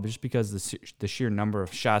as well, just because the sheer number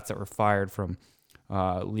of shots that were fired from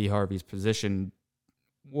Lee Harvey's position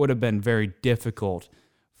would have been very difficult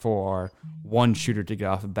for one shooter to get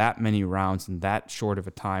off that many rounds in that short of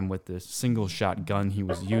a time with the single shot gun he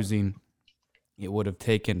was using. It would have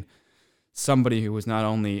taken somebody who was not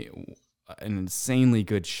only an insanely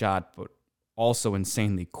good shot, but also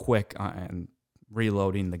insanely quick and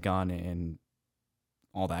reloading the gun and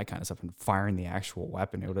all that kind of stuff and firing the actual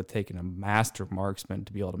weapon. It would have taken a master marksman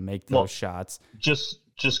to be able to make those shots. Just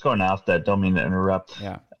going off that, don't mean to interrupt.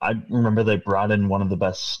 Yeah. I remember they brought in one of the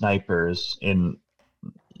best snipers in,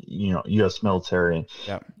 U.S. military.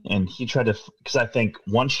 Yeah. And he tried to, because I think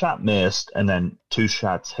one shot missed and then two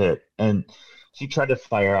shots hit. And he tried to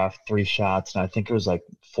fire off 3 shots, and I think it was like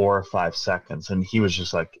 4 or 5 seconds. And he was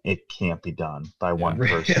just like, it can't be done by one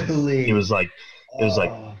person. Really? He was like,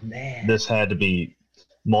 man. This had to be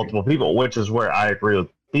multiple people, which is where I agree with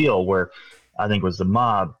Beal, where I think it was the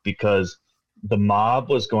mob, because the mob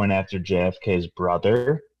was going after JFK's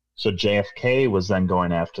brother. So JFK was then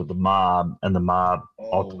going after the mob, and the mob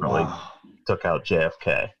ultimately took out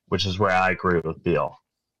JFK, which is where I agree with Beal.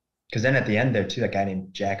 Because then at the end there too, that guy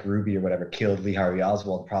named Jack Ruby or whatever killed Lee Harvey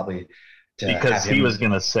Oswald probably because he was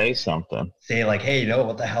going to say something. Say like, hey,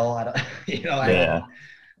 what the hell? I don't, Yeah.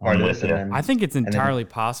 Or this, and then, I think it's entirely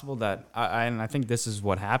possible that, and I think this is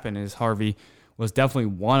what happened, is Harvey was definitely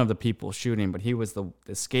one of the people shooting, but he was the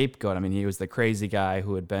scapegoat. I mean, he was the crazy guy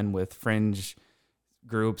who had been with fringe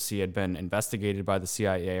groups. He had been investigated by the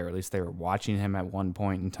CIA, or at least they were watching him at one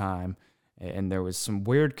point in time. And there was some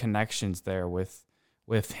weird connections there with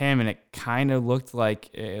him, and it kind of looked like,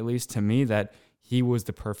 at least to me, that he was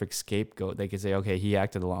the perfect scapegoat. They could say, okay, he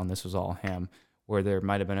acted alone, this was all him, where there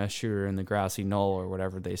might have been a shooter in the grassy knoll or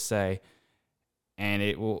whatever they say, and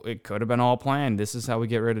it could have been all planned. This is how we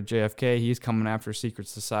get rid of JFK. He's coming after secret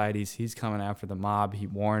societies. He's coming after the mob. He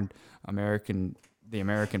warned the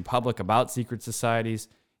American public about secret societies.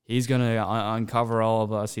 He's going to uncover all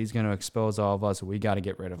of us. He's going to expose all of us. We got to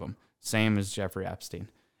get rid of him. Same as Jeffrey Epstein.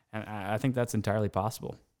 And I think that's entirely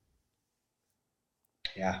possible.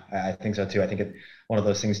 Yeah, I think so too. I think it's one of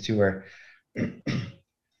those things too where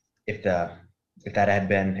if the if that had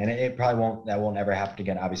been, and it probably won't, that won't ever happen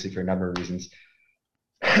again, obviously for a number of reasons.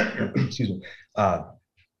 Excuse me.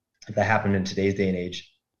 If that happened in today's day and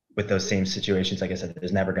age with those same situations, like I said,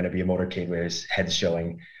 there's never going to be a motorcade where his head's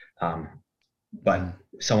showing. But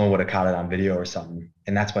someone would have caught it on video or something.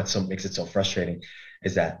 And that's what makes it so frustrating,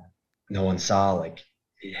 is that no one saw, like,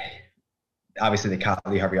 obviously they caught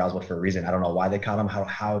Lee Harvey Oswald for a reason. I don't know why they caught him.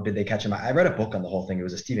 How did they catch him? I read a book on the whole thing. It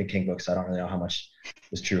was a Stephen King book, so I don't really know how much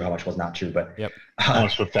was true, how much was not true. But how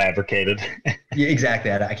much was fabricated? Yeah,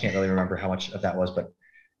 exactly. I can't really remember how much of that was, but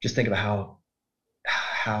just think about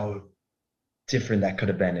how different that could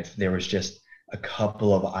have been if there was just a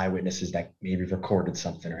couple of eyewitnesses that maybe recorded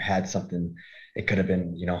something or had something. It could have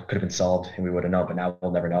been, could have been solved, and we would have known. But now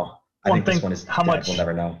we'll never know. I think this one is how much we'll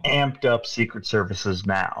never know. Amped up Secret Services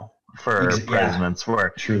now for presidents,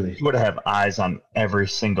 where truly you would have eyes on every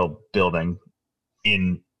single building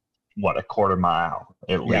in a quarter mile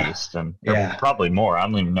at least, and probably more. I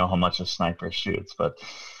don't even know how much a sniper shoots, but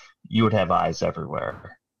you would have eyes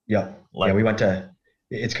everywhere. Yep. We went to.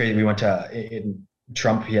 It's crazy. We went to in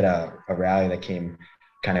Trump. He had a rally that came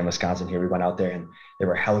kind of in Wisconsin here. We went out there, and there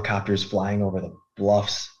were helicopters flying over the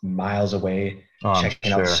bluffs miles away,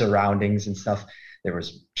 checking out surroundings and stuff. There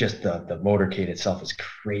was just the motorcade itself is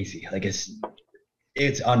crazy. Like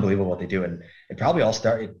it's unbelievable what they do, and it probably all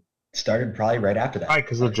started probably right after that. Right,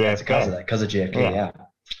 because of JFK. Because of JFK, yeah.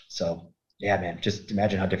 So yeah, man, just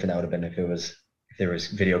imagine how different that would have been if there was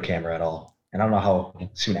video camera at all. And I don't know how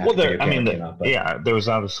soon after video camera came out. But there was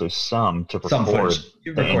obviously some to record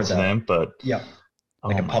the incident, but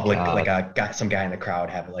like a public, like some guy in the crowd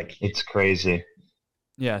have it, like it's crazy.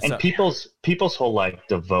 Yeah, and people's whole life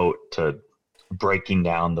devote to breaking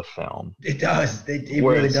down the film. It does. It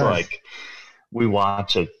really does. Like we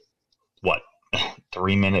watch a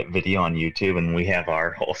 3-minute video on YouTube, and we have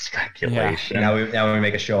our whole speculation. Yeah. Now we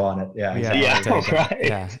make a show on it.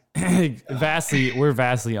 We're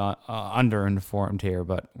vastly underinformed here,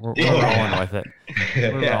 but we're rolling with it.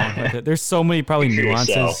 Rolling with it. There's so many probably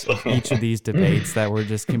nuances of each of these debates that we're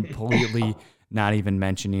just completely not even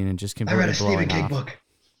mentioning and just completely blowing off. I read a Stephen King book.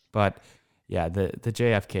 But yeah, the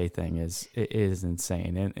JFK thing is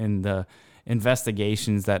insane, and the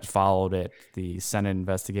investigations that followed it, the Senate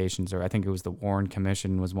investigations, or I think it was the Warren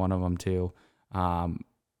Commission was one of them too.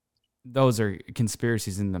 Those are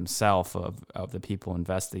conspiracies in themselves of the people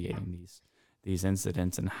investigating these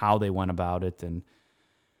incidents and how they went about it and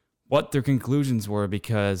what their conclusions were,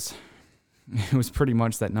 because it was pretty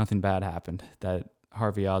much that nothing bad happened, that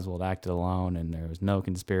Harvey Oswald acted alone and there was no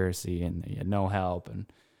conspiracy and he had no help,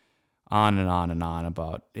 and on and on and on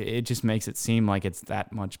about it. It just makes it seem like it's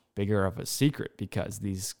that much bigger of a secret, because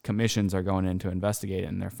these commissions are going in to investigate it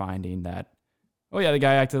and they're finding that, oh yeah, the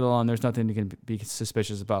guy acted alone. There's nothing you can be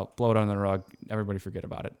suspicious about. Blow it under the rug. Everybody forget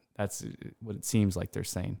about it. That's what it seems like they're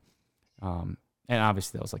saying. And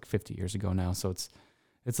obviously that was like 50 years ago now, so it's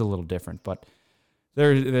a little different. But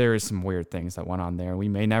there is some weird things that went on there. We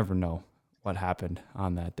may never know what happened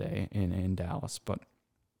on that day in Dallas, but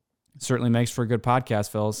it certainly makes for a good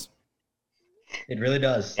podcast, Phils. It really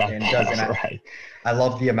does. And it does. And right. I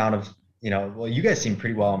love the amount of, you guys seem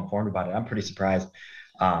pretty well informed about it. I'm pretty surprised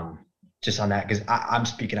just on that, because I'm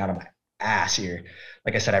speaking out of my ass here.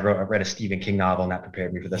 Like I said, I read a Stephen King novel, and that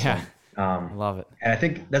prepared me for this one. I love it. And I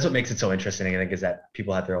think that's what makes it so interesting, I think, is that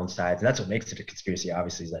people have their own sides. And that's what makes it a conspiracy,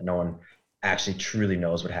 obviously, is that no one actually truly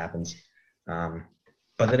knows what happens.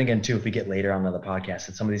 But then again, too, if we get later on the podcast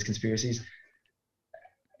and some of these conspiracies,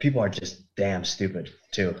 people are just damn stupid,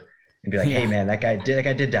 too. And be like, hey man, that guy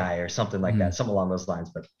did die, or something like that, something along those lines.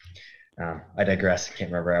 But I digress. I can't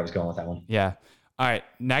remember where I was going with that one. Yeah. All right.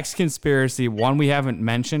 Next conspiracy, one we haven't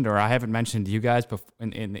mentioned, or I haven't mentioned to you guys before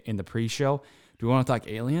in the pre-show. Do we want to talk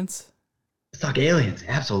aliens? Let's talk aliens.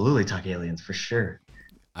 Absolutely, talk aliens for sure.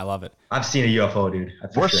 I love it. I've seen a UFO, dude.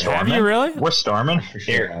 We're storming. Have you really? We're storming. For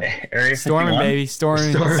sure. Area storming, 51? Baby.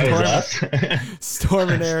 Storming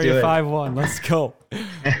Area 51. Let's go.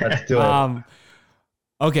 Let's do it.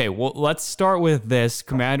 Okay, well, let's start with this.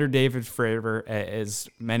 Commander David Fravor, as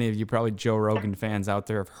many of you probably Joe Rogan fans out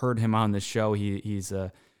there have heard him on the show. He's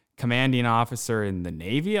a commanding officer in the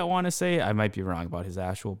Navy, I want to say. I might be wrong about his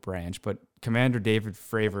actual branch, but Commander David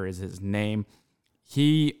Fravor is his name.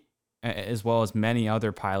 He, as well as many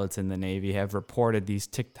other pilots in the Navy, have reported these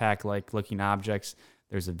tic-tac-like looking objects.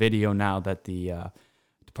 There's a video now that the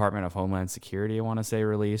Department of Homeland Security, I want to say,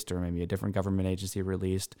 released, or maybe a different government agency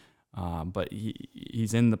released. But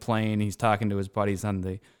he's in the plane. He's talking to his buddies on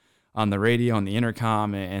the radio, on the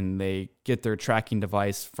intercom, and they get their tracking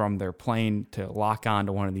device from their plane to lock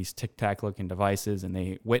onto one of these tic-tac looking devices, and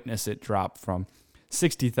they witness it drop from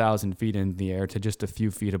 60,000 feet in the air to just a few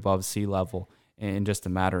feet above sea level in just a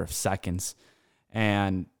matter of seconds.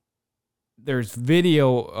 And there's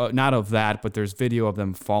video, not of that, but there's video of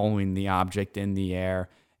them following the object in the air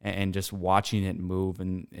and just watching it move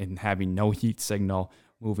and having no heat signal,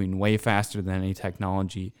 moving way faster than any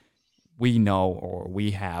technology we know or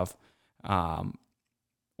we have,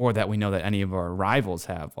 or that we know that any of our rivals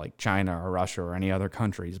have, like China or Russia or any other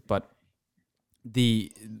countries. But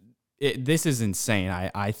this is insane,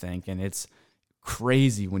 I think, and it's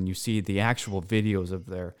crazy when you see the actual videos of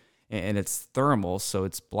their, and it's thermal, so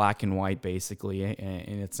it's black and white basically,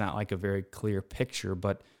 and it's not like a very clear picture,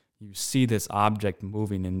 but you see this object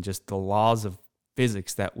moving and just the laws of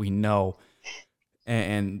physics that we know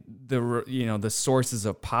and the sources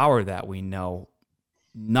of power that we know.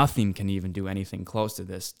 Nothing can even do anything close to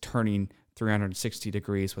this, turning 360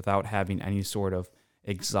 degrees without having any sort of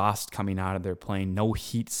exhaust coming out of their plane, no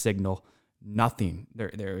heat signal, nothing.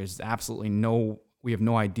 There is absolutely we have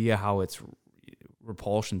no idea how its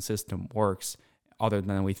repulsion system works, other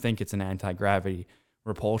than we think it's an anti-gravity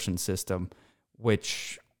repulsion system,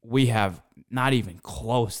 which we have not even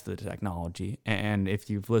close to the technology. And if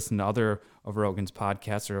you've listened to other of Rogan's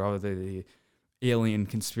podcasts or other the alien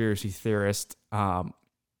conspiracy theorist,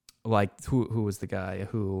 like who was the guy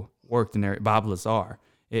who worked in there, Bob Lazar,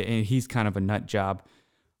 and he's kind of a nut job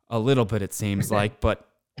a little bit, it seems like. But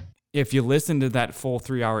if you listen to that full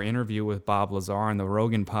 3-hour interview with Bob Lazar on the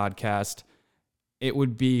Rogan podcast, it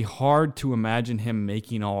would be hard to imagine him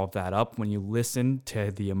making all of that up when you listen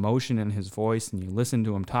to the emotion in his voice and you listen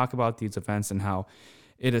to him talk about these events and how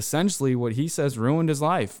it essentially, what he says, ruined his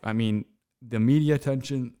life. I mean, the media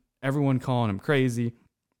attention, everyone calling him crazy,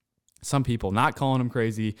 some people not calling him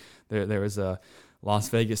crazy. There was a Las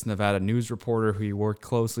Vegas, Nevada news reporter who he worked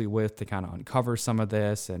closely with to kind of uncover some of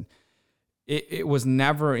this. And it was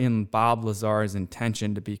never in Bob Lazar's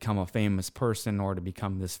intention to become a famous person or to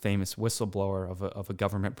become this famous whistleblower of a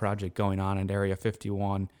government project going on in Area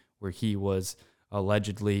 51, where he was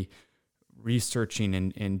allegedly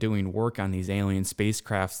researching and doing work on these alien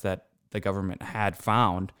spacecrafts that the government had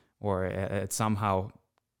found or had somehow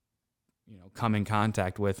come in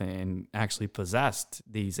contact with and actually possessed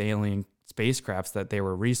these alien spacecrafts that they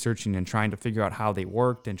were researching and trying to figure out how they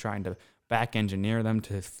worked and trying to back engineer them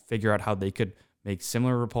to figure out how they could make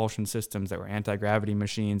similar repulsion systems that were anti-gravity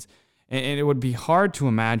machines. And it would be hard to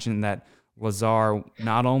imagine that Lazar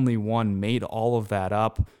not only made all of that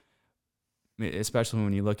up, especially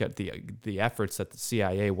when you look at the efforts that the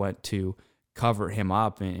CIA went to cover him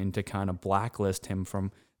up and to kind of blacklist him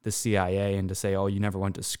from the CIA and to say, oh, you never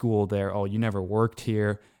went to school there. Oh, you never worked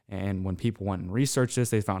here. And when people went and researched this,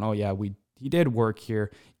 they found, oh yeah, he did work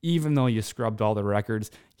here. Even though you scrubbed all the records,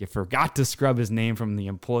 you forgot to scrub his name from the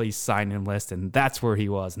employee sign-in list, and that's where he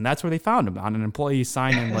was. And that's where they found him, on an employee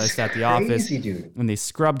sign-in list at the office. Dude. And they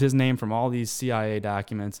scrubbed his name from all these CIA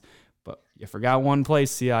documents. But you forgot one place,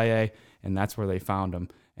 CIA, and that's where they found him.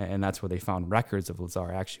 And that's where they found records of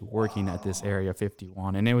Lazar actually working at this Area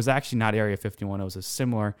 51. And it was actually not Area 51. It was a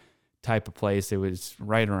similar type of place. It was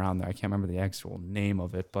right around there. I can't remember the actual name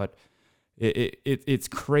of it, but it's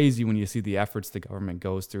crazy when you see the efforts the government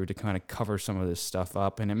goes through to kind of cover some of this stuff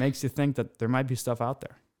up. And it makes you think that there might be stuff out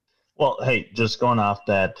there. Well, hey, just going off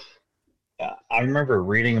that, I remember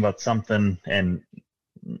reading about something, and,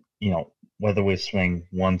 whether we swing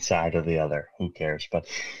one side or the other, who cares? But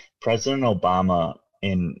President Obama,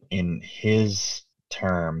 in his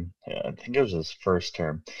term, I think it was his first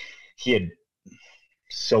term, he had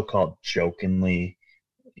so-called jokingly,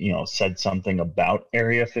 said something about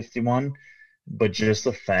Area 51, but just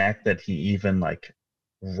the fact that he even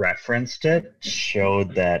referenced it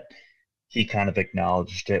showed that he kind of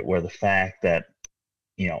acknowledged it, where the fact that,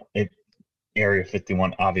 Area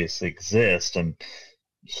 51 obviously exists, and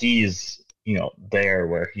he's, there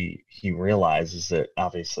where he realizes it.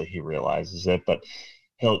 Obviously he realizes it, but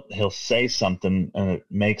he'll say something and it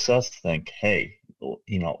makes us think, hey,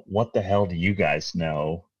 what the hell do you guys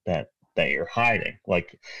know that you're hiding?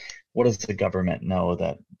 Like, what does the government know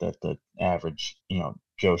that the average,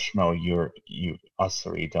 Joe Schmo, us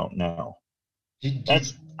three don't know?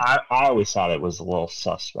 I always thought it was a little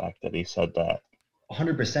suspect that he said that.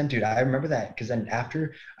 100%, dude. I remember that because then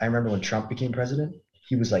I remember when Trump became president,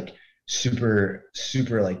 he was super,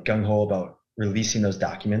 super gung-ho about releasing those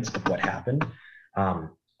documents of what happened.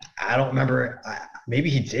 I don't remember. Maybe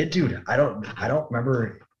he did, dude. I don't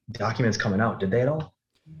remember documents coming out. Did they at all?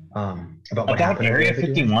 About what happened in Area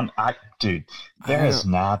 51. There has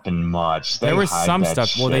not been much. There was some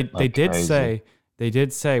stuff. Well, they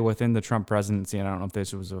did say within the Trump presidency, and I don't know if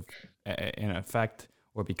this was in effect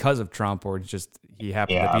or because of Trump or just he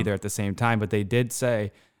happened to be there at the same time, but they did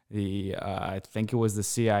say I think it was the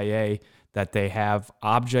CIA that they have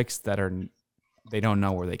objects that they don't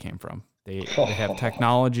know where they came from. They have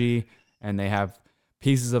technology and they have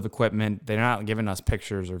pieces of equipment. They're not giving us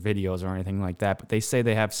pictures or videos or anything like that, but they say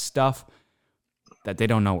they have stuff that they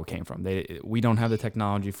don't know where it came from. We don't have the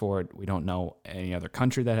technology for it. We don't know any other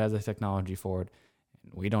country that has the technology for it.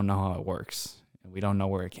 We don't know how it works. We don't know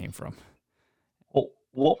where it came from. Well,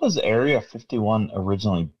 what was Area 51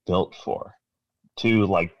 originally built for? To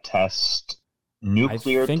like test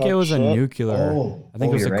nuclear? I think type it was shit? a nuclear. I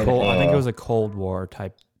think it was you're right. I think it was a Cold War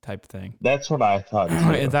type thing. That's what I thought.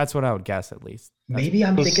 Too. That's what I would guess, at least. Maybe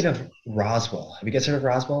I'm thinking of Roswell. Have you guys heard of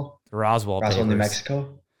Roswell? The Roswell Roswell, New Papers.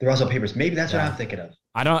 Mexico. The Roswell Papers. Maybe that's what I'm thinking of.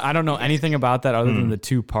 I don't know anything about that other than the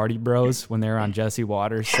two party bros when they were on Jesse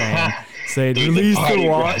Waters saying release the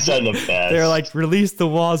bros are the best. They're like, release the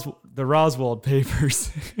Roswell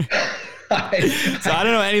Papers. So I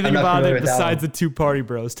don't know anything about it besides the two party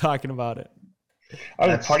bros talking about it. Are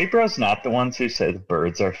the party bros not the ones who say the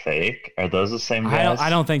birds are fake? Are those the same guys? I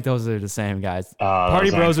don't think those are the same guys.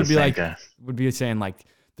 Party bros would be saying like,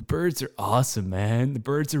 the birds are awesome, man. The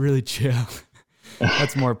birds are really chill.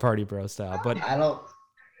 That's more party bro style. But I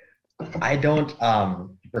don't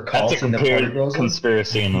recall that's a seeing the party bros.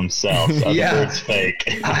 conspiracy in themselves. Are Yeah. the birds fake?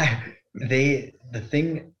 The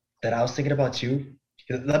thing that I was thinking about too.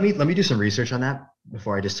 Let me do some research on that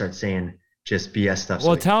before I just start saying just BS stuff.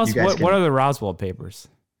 Well, so tell us you guys what are the Roswell Papers?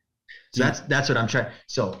 So that's what I'm trying.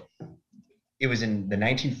 So it was in the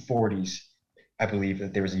 1940s, I believe,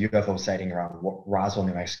 that there was a UFO sighting around Roswell,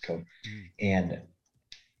 New Mexico, and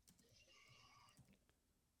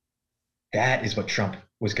that is what Trump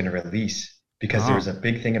was going to release because there was a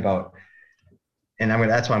big thing about, and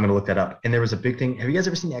that's why I'm going to look that up. And there was a big thing. Have you guys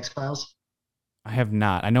ever seen the X-Files? I have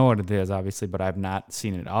not. I know what it is, obviously, but I've not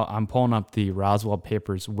seen it. I'm pulling up the Roswell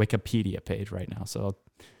Papers Wikipedia page right now, so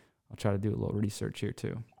I'll try to do a little research here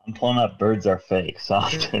too. I'm pulling up birds are fake, so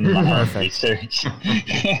I'm doing my research.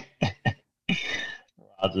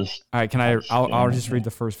 All right, I'll just read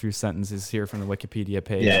the first few sentences here from the Wikipedia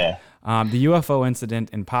page. Yeah. The UFO incident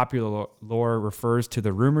in popular lore refers to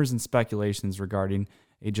the rumors and speculations regarding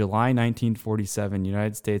a July 1947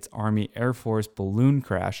 United States Army Air Force balloon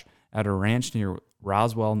crash at a ranch near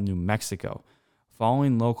Roswell, New Mexico.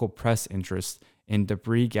 Following local press interest in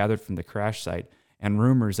debris gathered from the crash site and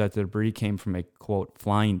rumors that the debris came from a, quote,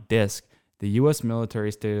 flying disc, the U.S.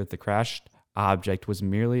 military stated the crashed object was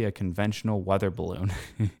merely a conventional weather balloon.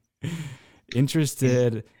 Interest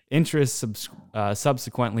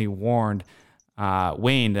subsequently waned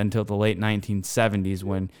until the late 1970s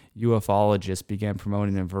when ufologists began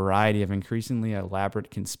promoting a variety of increasingly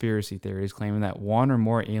elaborate conspiracy theories claiming that one or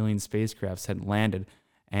more alien spacecrafts had landed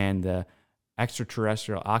and the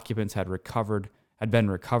extraterrestrial occupants had been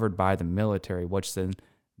recovered by the military, which then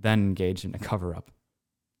engaged in a cover-up.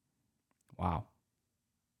 Wow.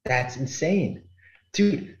 That's insane.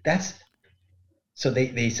 Dude, so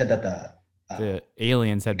they said that the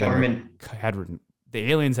aliens had government the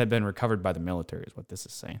aliens had been recovered by the military, is what this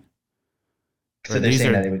is saying. So they're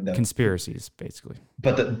saying that conspiracies, basically.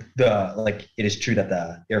 But it is true that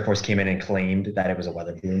the Air Force came in and claimed that it was a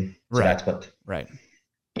weather balloon. So right. That's what. Right.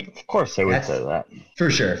 Of course, they would say that. For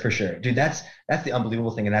sure, dude. That's the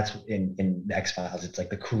unbelievable thing, and that's in the X-Files. It's like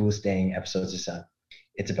the coolest dang episodes.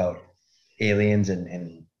 It's about aliens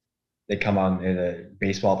and they come on the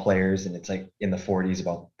baseball players, and it's like in the 40s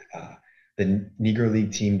about the Negro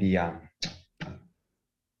League team, the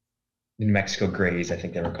New Mexico Grays, I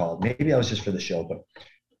think they were called. Maybe that was just for the show, but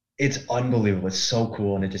it's unbelievable. It's so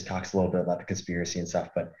cool, and it just talks a little bit about the conspiracy and stuff.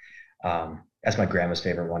 But that's my grandma's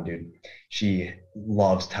favorite one, dude. She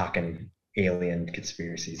loves talking alien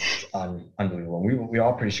conspiracies. It's unbelievable. We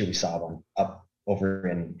all pretty sure we saw one up over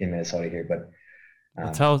in Minnesota here, but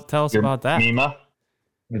tell us about that. Mima?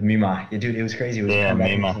 With Mima. Yeah, dude, it was crazy. It was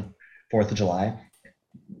Mima. 4th of July.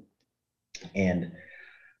 And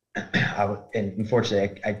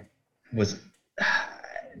unfortunately, I was,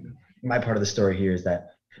 my part of the story here is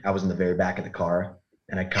that I was in the very back of the car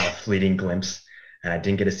and I caught a fleeting glimpse, and I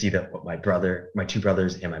didn't get to see what my two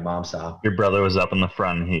brothers and my mom saw. Your brother was up in the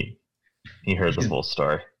front, and he heard the full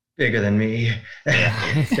story. Bigger than me.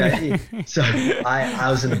 Yeah. So I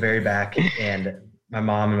was in the very back, and my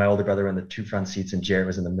mom and my older brother were in the two front seats, and Jared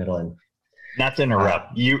was in the middle. And not to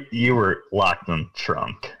interrupt, you were locked in the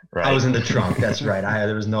trunk, right? I was in the trunk. That's right.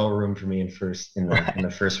 There was no room for me in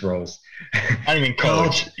the first rows. I didn't even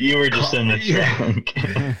coach. You were just in the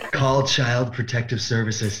trunk. Call Child Protective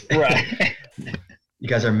Services. Right. You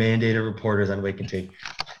guys are mandated reporters on Wake and Take.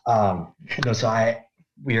 So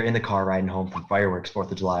we were in the car riding home from fireworks,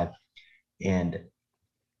 4th of July, and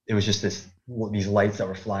it was just these lights that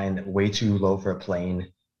were flying way too low for a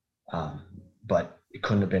plane. But it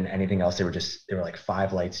couldn't have been anything else. They were like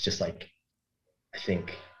 5 lights, just like, I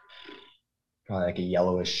think probably like a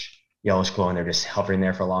yellowish glow, and they're just hovering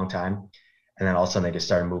there for a long time. And then all of a sudden they just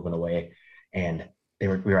started moving away, and we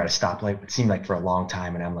were at a stoplight. It seemed like for a long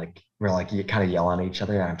time. And we're like kind of yelling at each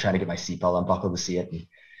other, and I'm trying to get my seatbelt unbuckled to see it. And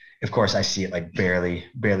of course I see it like barely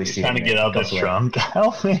see it. Trying to get out the trunk.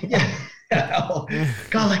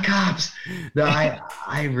 Call the cops. No,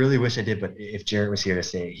 I really wish I did, but if Jarrett was here to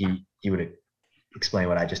say it, he would have explained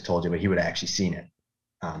what I just told you, but he would have actually seen it.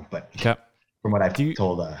 But Okay. from what I've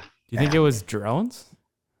told, Do you think it was drones?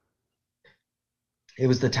 it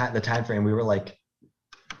was the time frame. We were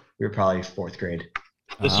probably 4th grade.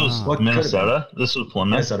 This was What Minnesota. This was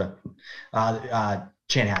Plymouth. Minnesota,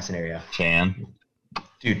 Chanhassen area, Chan.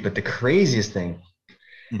 dude. But the craziest thing,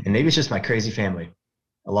 and maybe it's just my crazy family,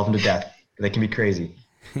 I love them to death, but they can be crazy,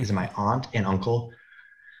 is my aunt and uncle.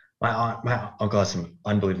 My uncle has some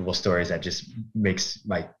unbelievable stories that just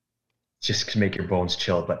can make your bones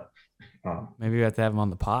chill. But Maybe we have to have him on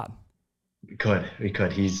the pod. we could.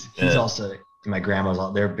 He's also, my grandma's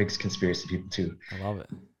all, they're big conspiracy people too. I love it.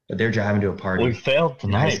 But they're driving to a party. We failed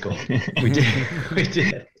in high tonight. school. We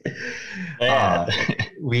did.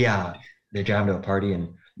 They're driving to a party,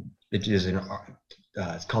 and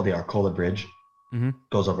it's called the Arcola Bridge. Mm-hmm.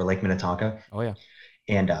 Goes over Lake Minnetonka. Oh yeah.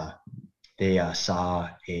 And they saw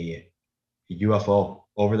a UFO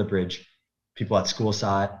over the bridge. People at school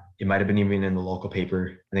saw it. It might have been even in the local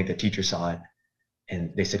paper. I think the teacher saw it,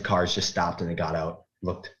 and they said cars just stopped and they got out,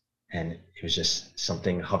 looked, and it was just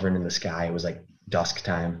something hovering in the sky. It was like dusk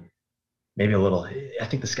time, maybe a little. I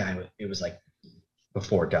think the sky, it was like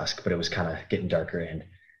before dusk, but it was kind of getting darker, and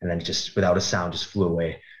then it just without a sound just flew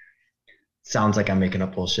away. Sounds like I'm making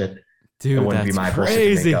up bullshit. Dude, it wouldn't that's be my bullshit to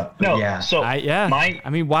crazy. make up. No, yeah. so I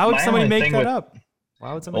mean, why would somebody make that up?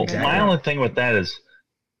 Why would somebody? Exactly. My only thing with that is,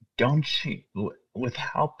 don't you, with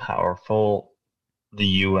how powerful the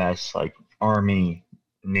U.S. like Army,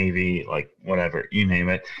 Navy, like whatever, you name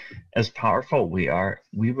it, as powerful we are,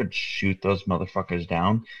 we would shoot those motherfuckers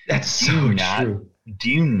down. That's so true.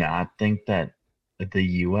 Do you not think that the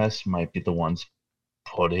U.S. might be the ones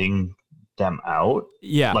putting them out?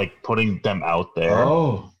 Yeah, like putting them out there.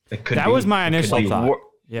 Oh, that was my initial thought.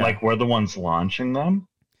 Yeah. Like we're the ones launching them.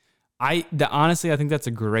 Honestly, I think that's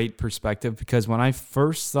a great perspective, because when I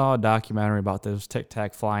first saw a documentary about those Tic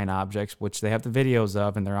Tac flying objects, which they have the videos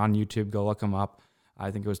of and they're on YouTube, go look them up. I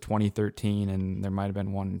think it was 2013, and there might have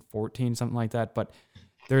been one in 14, something like that. But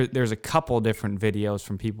there's a couple different videos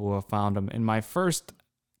from people who have found them. And my first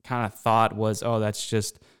kind of thought was, oh, that's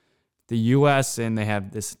just the U.S. and they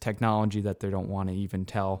have this technology that they don't want to even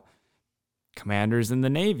tell commanders in the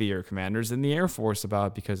Navy or commanders in the Air Force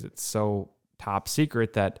about, because it's so top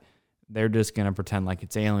secret that they're just going to pretend like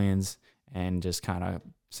it's aliens and just kind of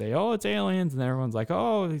say, oh, it's aliens. And everyone's like,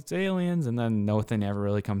 oh, it's aliens. And then nothing ever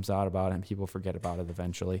really comes out about it, and people forget about it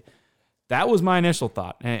eventually. That was my initial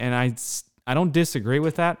thought. And I don't disagree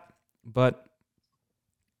with that. But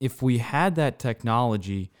if we had that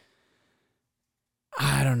technology,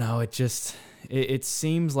 I don't know. It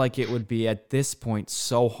seems like it would be at this point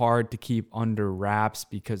so hard to keep under wraps,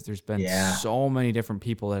 because there's been so many different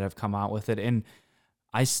people that have come out with it. And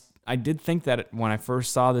I did think that when I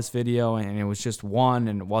first saw this video, and it was just one,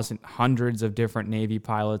 and it wasn't hundreds of different Navy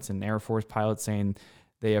pilots and Air Force pilots saying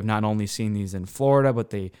they have not only seen these in Florida,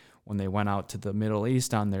 but when they went out to the Middle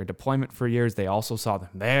East on their deployment for years, they also saw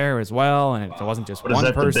them there as well. And it wasn't just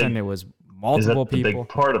one person, it was multiple people. The big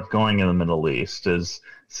part of going in the Middle East is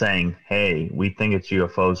saying, hey, we think it's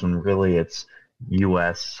UFOs when really it's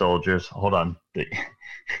U.S. soldiers. Hold on.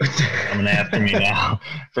 Coming after me now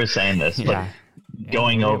for saying this. But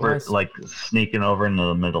going over, like sneaking over into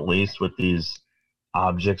the Middle East with these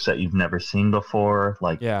objects that you've never seen before.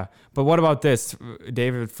 But what about this?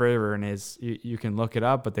 David Fravor and you can look it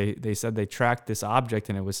up, but they said they tracked this object,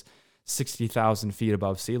 and it was 60,000 feet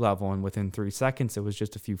above sea level, and within 3 seconds it was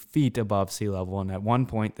just a few feet above sea level. And at one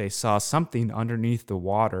point they saw something underneath the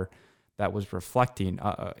water that was reflecting,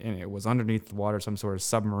 and it was underneath the water, some sort of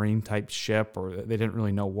submarine type ship, or they didn't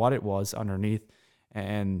really know what it was underneath,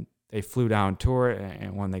 and they flew down to it,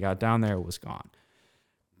 and when they got down there, it was gone.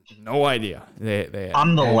 No idea.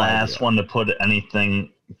 I'm the last one to put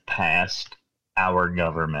anything past our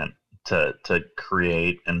government to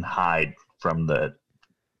create and hide from the,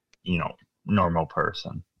 normal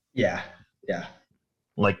person. Yeah.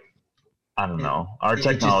 Like, I don't know. Our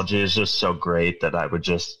technology is just so great that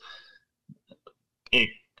it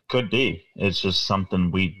could be. It's just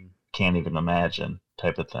something we can't even imagine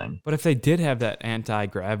type of thing. But if they did have that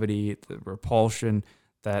anti-gravity, the repulsion,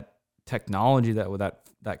 that technology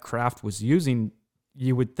that craft was using,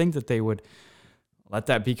 you would think that they would let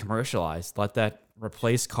that be commercialized, let that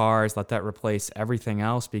replace cars, let that replace everything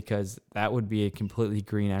else, because that would be a completely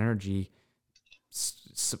green energy.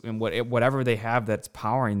 And whatever they have that's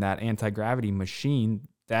powering that anti-gravity machine,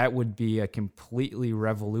 that would be a completely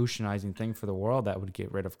revolutionizing thing for the world. That would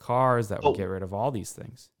get rid of cars, that would get rid of all these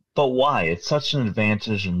things. But why? It's such an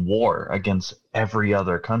advantage in war against every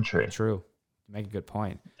other country. True. You make a good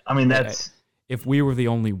point. I mean, that's... If we were the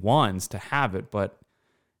only ones to have it, but...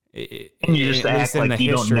 and you just act like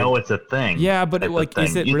you don't know it's a thing. Yeah, but like,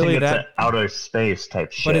 is it really that... It's an outer space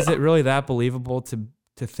type shit. But is it really that believable to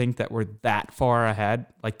think that we're that far ahead?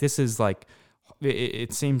 Like, this is like...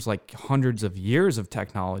 It seems like hundreds of years of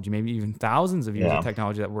technology, maybe even thousands of years of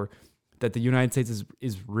technology that the United States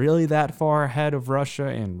is really that far ahead of Russia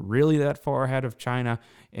and really that far ahead of China.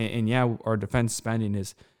 And yeah, our defense spending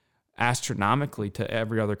is astronomically to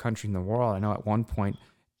every other country in the world. I know at one point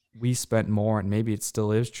we spent more, and maybe it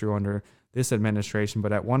still is true under this administration,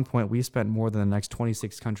 but at one point we spent more than the next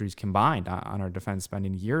 26 countries combined on our defense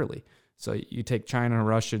spending yearly. So you take China,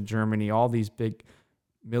 Russia, Germany, all these big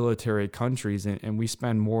military countries, and we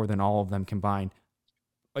spend more than all of them combined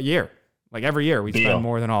a year. Like every year we spend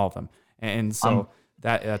more than all of them. And so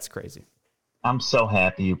that's crazy. I'm so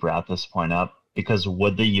happy you brought this point up, because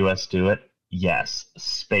would the U.S. do it? Yes.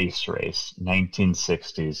 Space race,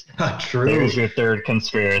 1960s. True. There's your third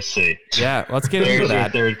conspiracy. Yeah, let's get into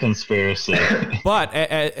that. There's your third conspiracy. But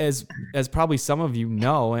as probably some of you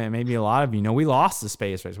know, and maybe a lot of you know, we lost the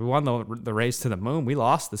space race. We won the race to the moon. We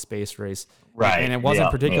lost the space race. Right. And it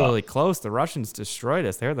wasn't particularly close. The Russians destroyed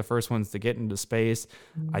us. They were the first ones to get into space.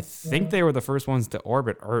 I think they were the first ones to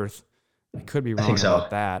orbit Earth. I could be wrong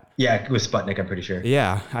about that. Yeah, it was Sputnik, I'm pretty sure.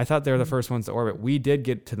 Yeah, I thought they were the first ones to orbit. We did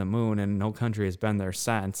get to the moon, and no country has been there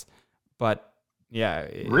since. But yeah.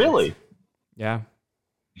 Really? Yeah.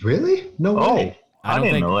 Really? No way. I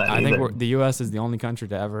didn't know that. I think the U.S. is the only country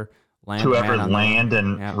to ever land. To ever land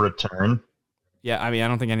and return? Yeah, I mean, I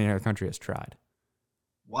don't think any other country has tried.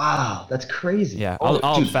 Wow, that's crazy. Yeah,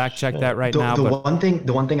 I'll fact check that right now. The one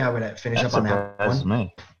thing I would finish up on that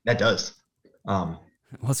one. That does.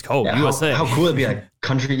 Let's go, yeah, USA. How cool it'd be, like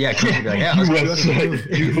country be like, yeah, USA.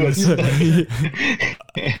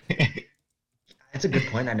 That's a good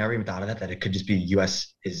point. I never even thought of that it could just be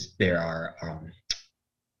US there are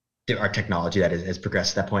technology that has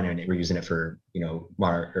progressed to that point, and we're using it for,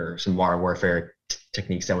 some modern warfare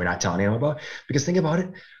techniques that we're not telling anyone about. Because think about it,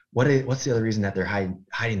 what's the other reason that they're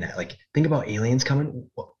hiding that? Like, think about aliens coming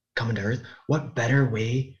to Earth. What better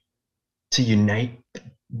way to unite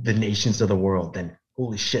the nations of the world than,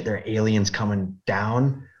 holy shit, there are aliens coming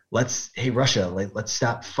down. Hey, Russia, let's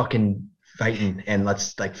stop fucking fighting and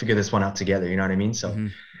let's figure this one out together. You know what I mean? So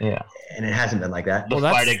yeah, and it hasn't been like that. The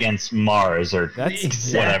fight against Mars or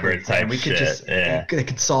whatever type we could shit. It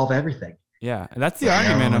could solve everything. Yeah, and that's the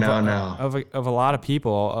argument of a lot of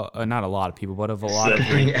people, not a lot of people, but of a lot of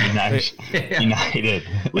United.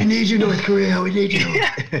 We need you, North Korea. We need you.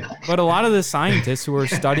 But a lot of the scientists who are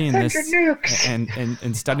studying this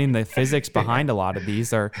and studying the physics behind a lot of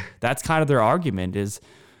these that's kind of their argument is,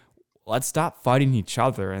 let's stop fighting each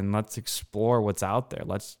other and let's explore what's out there.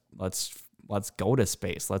 Let's go to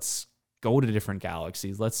space. Let's go to different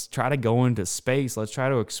galaxies. Let's try to go into space. Let's try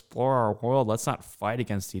to explore our world. Let's not fight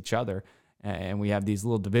against each other. And we have these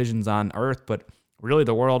little divisions on Earth, but really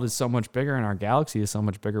the world is so much bigger and our galaxy is so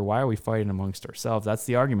much bigger. Why are we fighting amongst ourselves? That's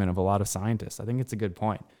the argument of a lot of scientists. I think it's a good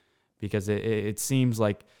point, because it seems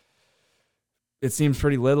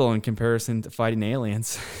pretty little in comparison to fighting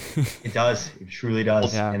aliens. It does. It truly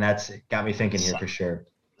does. Yeah. And that's got me thinking here for sure.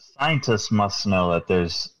 Scientists must know that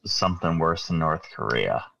there's something worse than North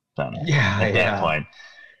Korea then at that point.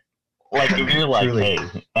 Like, if you're like, hey,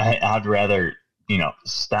 I'd rather,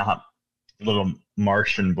 stop little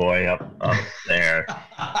Martian boy up there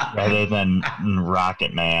rather than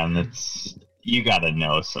Rocket Man. You got to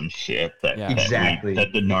know some shit that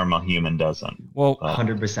the normal human doesn't. Well,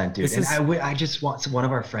 100%, dude. And I just want one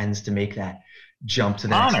of our friends to make that jump to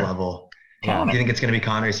the next level. Yeah. You think it's going to be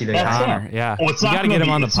Connor? Is he the Connor? Yeah. Well, you got to get him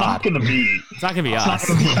on the It's pod. not going to be us. It's not going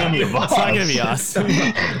to be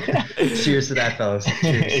us. Cheers to that, fellas.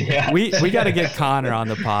 Cheers. Yeah. We got to get Connor on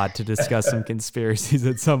the pod to discuss some conspiracies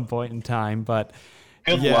at some point in time. But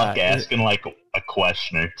good luck asking a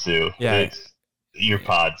question or two. Yeah. Your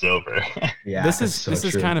pod's over. Yeah. This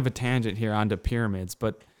is kind of a tangent here onto pyramids,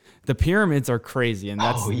 but the pyramids are crazy, and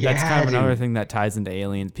that's kind of another thing that ties into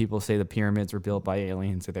aliens. People say the pyramids were built by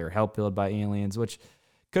aliens, or they were helped build by aliens, which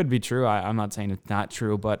could be true. I'm not saying it's not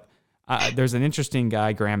true, but there's an interesting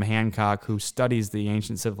guy, Graham Hancock, who studies the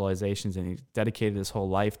ancient civilizations, and he dedicated his whole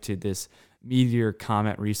life to this Meteor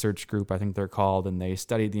Comet Research Group, I think they're called, and they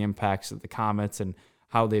studied the impacts of the comets and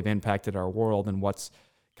how they've impacted our world and what's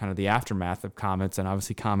kind of the aftermath of comets. And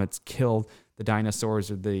obviously comets killed the dinosaurs,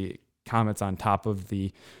 or the comets on top of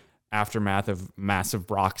the aftermath of massive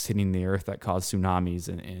rocks hitting the earth that caused tsunamis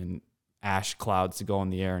and ash clouds to go in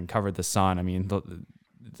the air and cover the sun. I mean,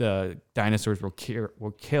 the dinosaurs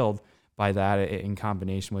were killed by that in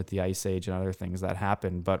combination with the Ice Age and other things that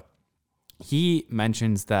happened. But he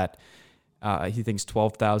mentions that he thinks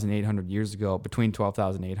 12,800 years ago, between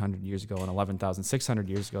 12,800 years ago and 11,600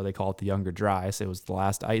 years ago, they call it the Younger Dryas. It was the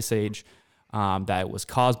last ice age that was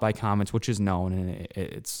caused by comets, which is known, and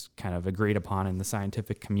it's kind of agreed upon in the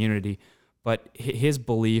scientific community. But his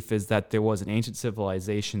belief is that there was an ancient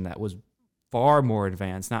civilization that was far more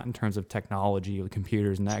advanced, not in terms of technology,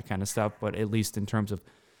 computers and that kind of stuff, but at least in terms of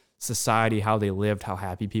society, how they lived, how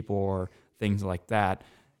happy people were, things like that.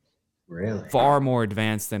 Really? Far more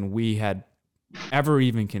advanced than we had ever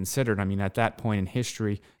even considered. I mean, at that point in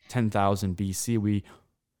history, 10,000 BC,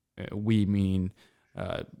 we mean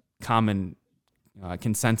common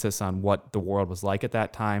consensus on what the world was like at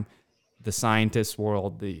that time. The scientist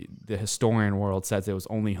world, the historian world says it was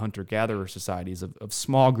only hunter-gatherer societies of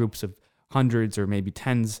small groups of hundreds or maybe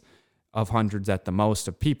tens of hundreds at the most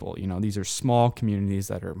of people. You know, these are small communities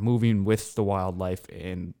that are moving with the wildlife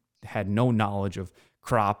and had no knowledge of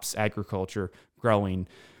crops, agriculture, growing,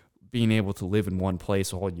 being able to live in one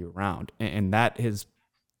place all year round. And that has,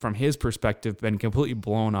 from his perspective, been completely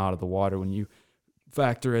blown out of the water when you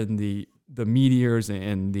factor in the meteors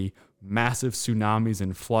and the massive tsunamis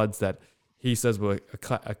and floods that he says were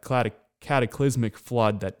a cataclysmic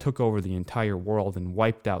flood that took over the entire world and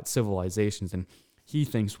wiped out civilizations. And he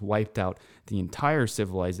thinks wiped out the entire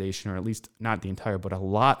civilization, or at least not the entire, but a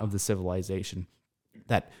lot of the civilization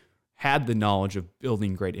that had the knowledge of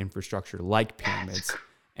building great infrastructure like pyramids.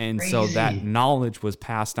 And so that knowledge was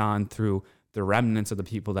passed on through the remnants of the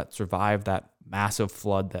people that survived that massive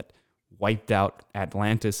flood that wiped out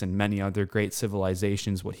Atlantis and many other great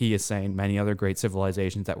civilizations. What he is saying, many other great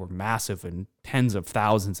civilizations that were massive, and tens of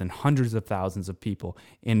thousands and hundreds of thousands of people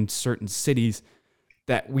in certain cities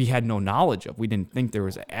that we had no knowledge of. We didn't think there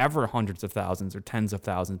was ever hundreds of thousands or tens of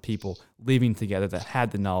thousands of people living together that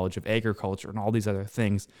had the knowledge of agriculture and all these other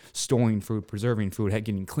things, storing food, preserving food,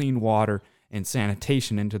 getting clean water and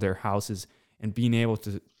sanitation into their houses, and being able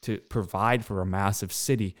to provide for a massive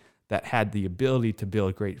city that had the ability to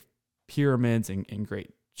build great pyramids and great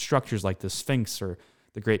structures like the Sphinx, or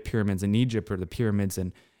the great pyramids in Egypt, or the pyramids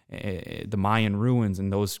in the Mayan ruins,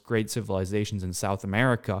 and those great civilizations in South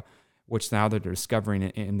America, which now they're discovering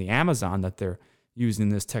in the Amazon, that they're using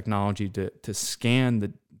this technology to scan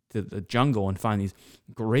the jungle and find these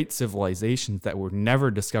great civilizations that were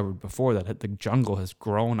never discovered before, that the jungle has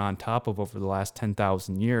grown on top of over the last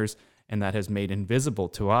 10,000 years, and that has made invisible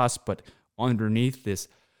to us. But underneath this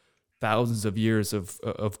thousands of years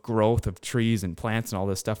of growth of trees and plants and all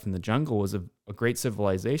this stuff in the jungle was a great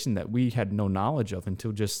civilization that we had no knowledge of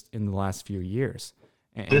until just in the last few years.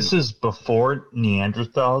 And this is before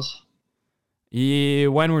Neanderthals? Yeah,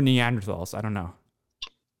 when were Neanderthals? I don't know.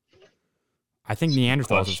 I think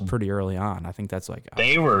Neanderthals was pretty early on. I think that's like...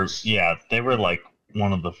 They were like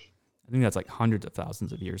one of the... I think that's like hundreds of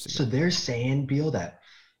thousands of years ago. So they're saying, Beal, that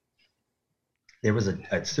there was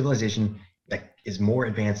a civilization that is more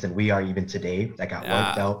advanced than we are even today, that got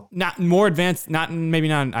wiped out. Not more advanced,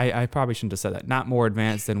 I probably shouldn't have said that. Not more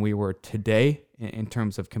advanced than we were today in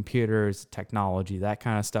terms of computers, technology, that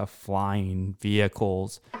kind of stuff, flying,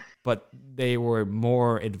 vehicles, but they were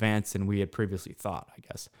more advanced than we had previously thought, I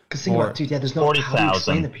guess. Because think about it, dude, there's no...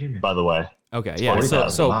 40,000, by the way. Okay, yeah.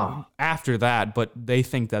 So wow. After that, but they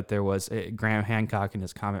think that there was... Graham Hancock and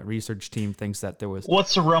his Comet research team thinks that there was...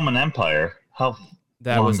 What's the Roman Empire? How...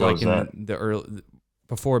 That was like in the early,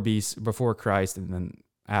 before Christ, and then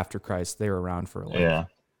after Christ, they were around for like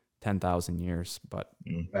 10,000 years. But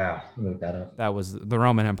wow, look that up. That was the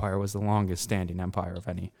Roman Empire was the longest standing empire of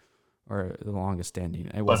any, or the longest standing.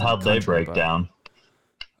 But how'd they break down?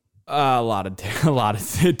 A lot of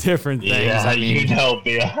different things. Yeah, I mean, Bill.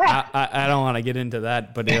 I don't want to get into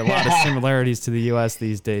that, but there are a lot of similarities to the U.S.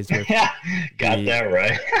 these days. With Got that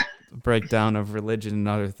right. Breakdown of religion and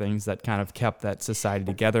other things that kind of kept that society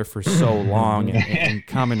together for so long, and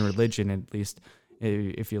common religion, at least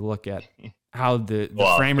if you look at how the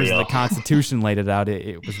framers of the Constitution laid it out,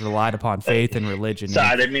 it was relied upon faith and religion. Sorry,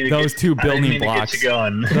 I didn't mean to those two building blocks,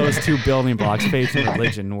 faith and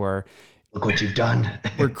religion, were... Look what you've done.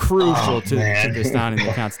 Were crucial to this down in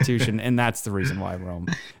the Constitution, and that's the reason why Rome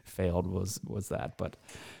failed was that. But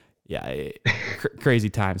Crazy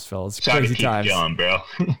times, fellas. Try Crazy to keep times. going, bro.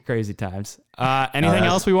 Crazy times. Anything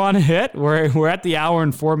else we want to hit? We're at the hour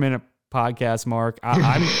and 4-minute podcast mark.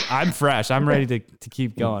 I'm fresh. I'm ready to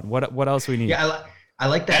keep going. What else we need? Yeah, I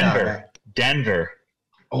like that. Denver.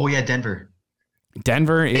 Oh yeah, Denver.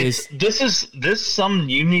 Denver is. This is something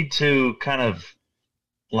you need to kind of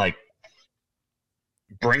like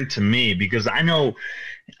bring to me, because I know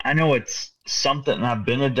it's something. I've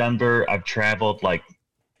been to Denver. I've traveled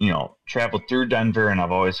traveled through Denver, and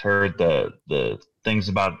I've always heard the things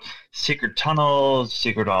about secret tunnels,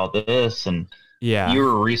 secret all this, and yeah, you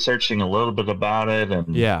were researching a little bit about it,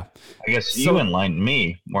 and yeah, I guess you enlightened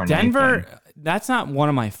me more than Denver. anything. That's not one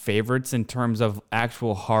of my favorites in terms of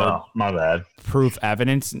actual hard my bad. proof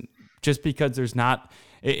evidence, just because there's not.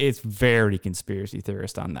 It's very conspiracy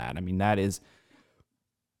theorist on that. I mean, that is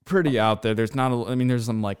pretty out there. There's not. There's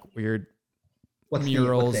some like weird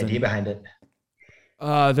murals. What's the idea behind it?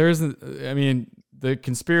 The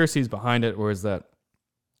conspiracies behind it was that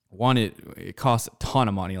one, it costs a ton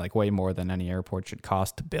of money, like way more than any airport should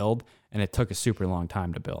cost to build, and it took a super long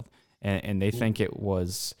time to build. And they think it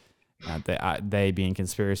was, they being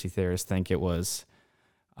conspiracy theorists think it was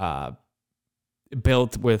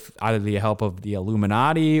built with either the help of the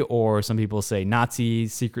Illuminati, or some people say Nazi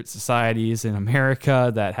secret societies in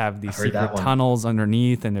America that have these secret tunnels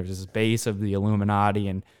underneath, and there's this base of the Illuminati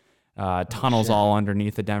and tunnels all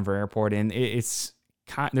underneath the Denver airport, and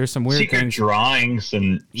there's some weird secret things, drawings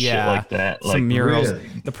and shit like that, some murals. Really?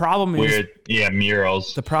 The problem is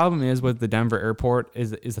murals. The problem is with the Denver airport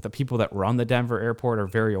is that the people that run the Denver airport are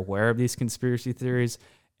very aware of these conspiracy theories,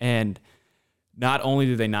 and not only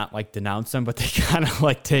do they not like denounce them, but they kind of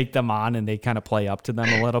like take them on and they kind of play up to them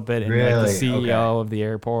a little bit. And like the CEO of the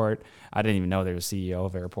airport, I didn't even know there was a CEO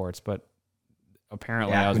of airports, but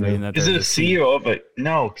apparently I was reading that. Is it a CEO of a,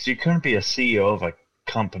 no, because you couldn't be a CEO of a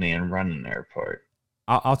company and run an airport.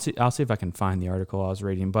 I'll see if I can find the article I was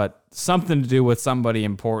reading, but something to do with somebody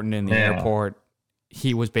important in the airport.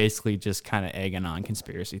 He was basically just kind of egging on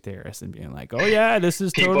conspiracy theorists and being like, "Oh yeah, this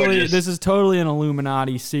is totally an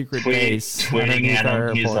Illuminati secret base." Tweeting at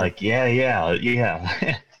him, he's like, "Yeah." Yeah.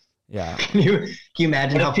 Can you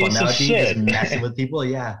imagine how fun that would be? Just messing with people.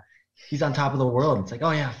 Yeah, he's on top of the world. It's like,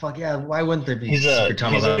 oh yeah, fuck yeah. Why wouldn't there be secret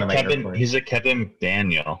tunnels under my airport? He's a Kevin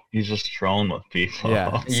McDaniel. He's just trolling with people.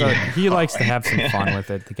 Yeah. So he likes to have some fun with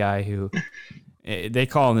it. The guy who. They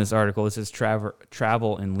call in this article, this is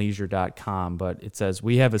travelandleisure.com, but it says,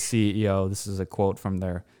 we have a CEO. This is a quote from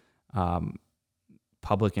their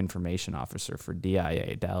public information officer for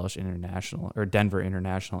DIA, Denver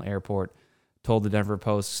International Airport, told the Denver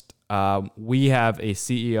Post, we have a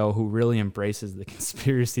CEO who really embraces the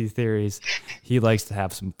conspiracy theories. He likes to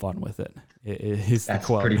have some fun with it. That's the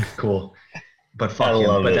quote. Pretty cool. But fuck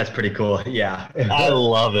him, but that's pretty cool. Yeah. I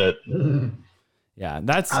love it. Yeah,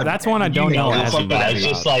 that's one I don't know. It's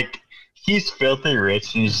just like, he's filthy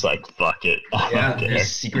rich and he's just like, fuck it. Yeah,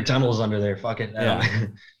 there's secret tunnels under there. Fuck it. Yeah.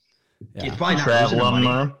 It's probably not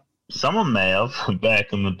traveling. Someone may have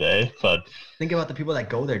back in the day, but think about the people that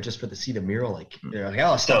go there just for to see the mural. Like, they're like,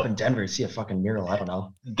 I'll stop in Denver and see a fucking mural. I don't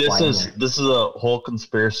know. This is a whole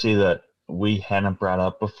conspiracy that we hadn't brought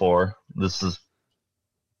up before. This is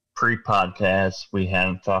pre-podcast. We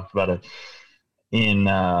hadn't talked about it in.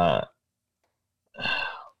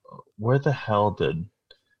 Where the hell did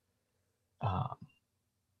oh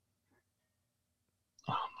my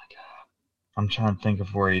god, I'm trying to think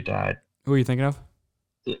of where he died. Who are you thinking of?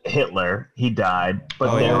 Hitler. He died,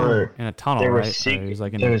 but they were in a tunnel, there were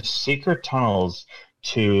right? There were secret tunnels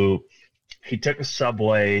he took a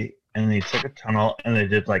subway and he took a tunnel and they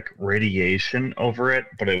did like radiation over it,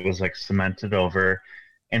 but it was like cemented over,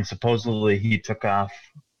 and supposedly he took off.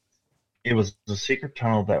 It was the secret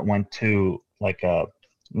tunnel that went to like a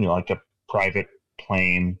private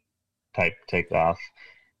plane type takeoff,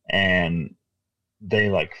 and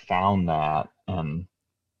they like found that, and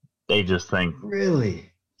they just think,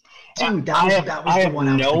 really, dude, that was I the have one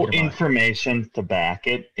I was no thinking about. information to back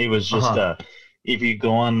it. It was just if you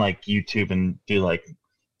go on like YouTube and do like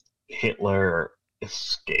Hitler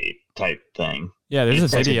escape type thing. Yeah, there's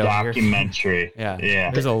it's a video. Like a documentary.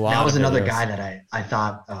 Yeah. There's a lot. That was of another videos. guy that I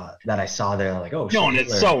thought that I saw there. Like, oh, no, and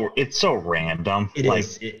Hitler. it's so random. It like,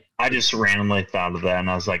 is. I just randomly thought of that, and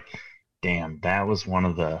I was like, damn, that was one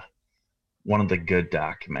of the good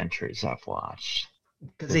documentaries I've watched.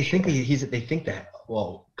 Because they think they think that,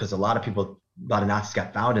 well, because a lot of Nazis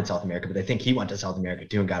got found in South America, but they think he went to South America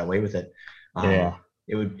too and got away with it.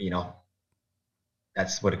 It would,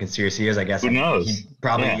 that's what a conspiracy is, I guess. Who knows? He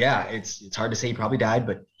probably, it's hard to say he probably died,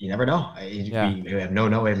 but you never know. You have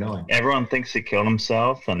no way of knowing. Everyone thinks he killed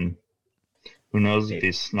himself, and Who knows if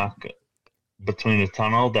he snuck between a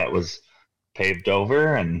tunnel that was paved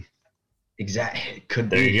over and Exactly. It could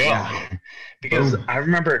there be. you go. Yeah. Because Boom. I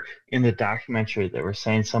remember in the documentary they were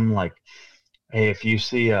saying something like, hey, if you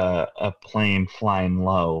see a plane flying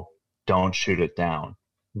low, don't shoot it down.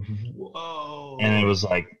 Whoa. And it was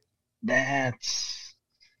like, that's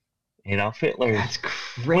Adolf Hitler's That's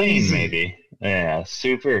plane, crazy. maybe. Yeah,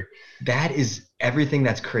 super. That is everything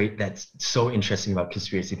that's great. That's so interesting about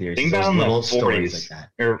conspiracy theories. Think Those about in the little 40s stories like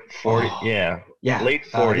that. or 40, Oh. yeah, Yeah. late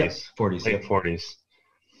Yep, 40s. 40s. Late Yep. 40s.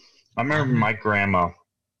 I remember my grandma,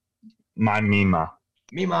 my Mima,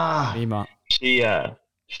 Mima.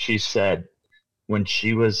 she said when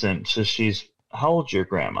she was in, so she's, how old's your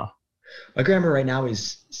grandma? My grandma right now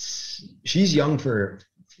she's young for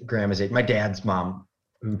grandma's age. My dad's mom,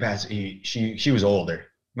 who passed, she was older.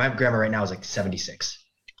 My grandma right now is like 76.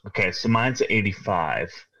 Okay, so mine's 85.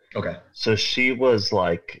 Okay. So she was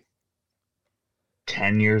like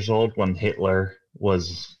 10 years old when Hitler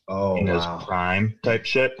was Oh, in his wow. prime type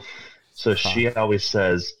shit. So she always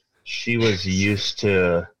says she was used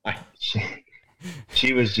to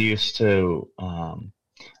she was used to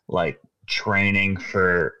like training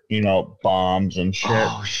for, you know, bombs and shit.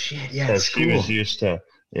 Oh shit! Yeah, So it's she cool. was used to,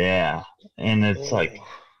 yeah. And it's Oh. like,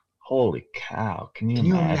 holy cow! Can you Can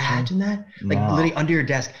you imagine? imagine that? Like No. literally under your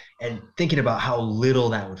desk and thinking about how little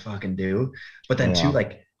that would fucking do. But then Yeah. too,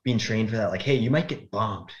 like being trained for that, like, hey, you might get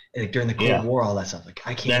bombed. Like during the Cold Yeah. War, all that stuff. Like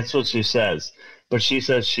I can't. That's what she says. But she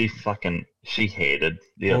says she hated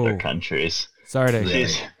the other Oh. countries. Sorry to Really?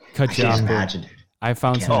 She's, I cut you can't off. But imagine, dude. I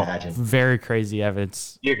found Can't some imagine. very crazy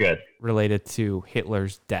evidence you're good. related to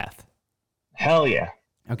Hitler's death. Hell yeah.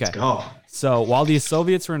 Okay. Let's go. So while the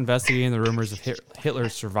Soviets were investigating the rumors of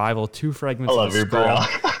Hitler's survival, two I fragments love of your a skull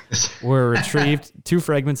bro. were retrieved. Two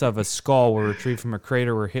fragments of a skull were retrieved from a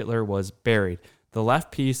crater where Hitler was buried. The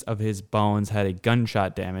left piece of his bones had a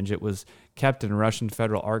gunshot damage. It was kept in Russian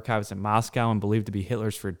Federal Archives in Moscow and believed to be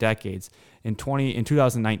Hitler's for decades. In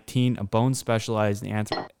 2019, a bone specialized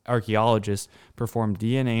archaeologist performed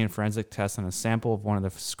DNA and forensic tests on a sample of one of the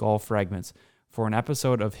skull fragments. For an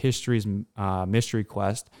episode of History's Mystery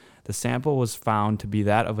Quest, the sample was found to be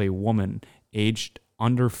that of a woman aged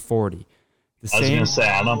under 40. I was gonna say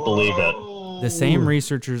I don't believe it. The same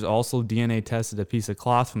researchers also DNA tested a piece of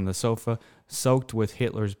cloth from the sofa soaked with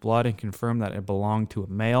Hitler's blood and confirmed that it belonged to a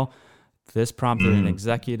male. This prompted an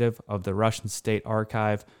executive of the Russian State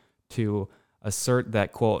Archive to assert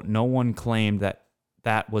that, quote, no one claimed that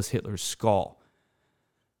that was Hitler's skull.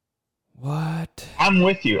 What? I'm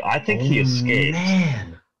with you. I think he escaped.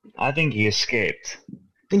 Man, I think he escaped.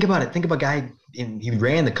 think about it. Think about a guy. He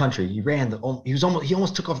ran the country. He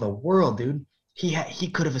almost took over the world, dude. He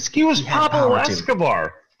could have escaped. He was had Pablo power to.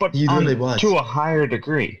 Escobar, but He really was. to a higher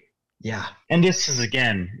degree. Yeah. And this is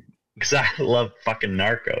again because I love fucking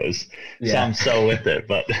Narcos, so Yeah. I'm so with it.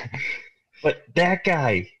 But that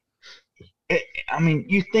guy, I mean,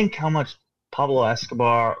 you think how much Pablo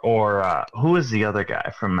Escobar or who is the other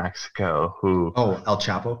guy from Mexico who Oh, El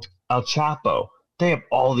Chapo. El Chapo? They have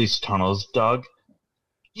all these tunnels dug.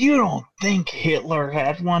 You don't think Hitler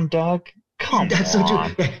had one dug? Come That's so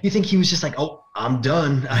on. true. Yeah, you think he was just like, oh, I'm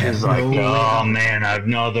done. I have He's no like, way oh out." man, I've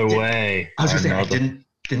no other way. I was gonna say, I I've no other-"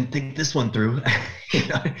 didn't think this one through. You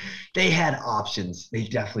know, they had options. They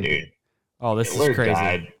definitely Dude, did. Oh, this Hitler is crazy.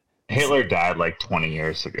 died. Hitler died like 20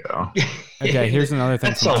 years ago. Okay, here's another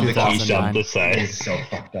thing That's from so quiche 2009. to say. It's so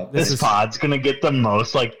fucked up. This This is- pod's gonna get the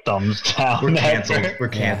most like thumbs down. We're canceled. ever. We're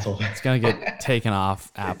canceled. It's going to get taken off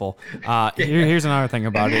Apple. Here's another thing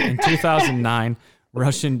about it. In 2009,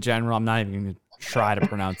 Russian general, I'm not even going to try to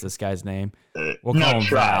pronounce this guy's name. We'll call No, him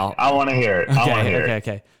try. Val. I want to hear it. I want to hear it.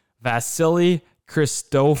 Okay. Vasily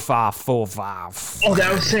Kristofafov. Oh,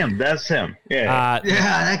 that was him. That's him. Yeah.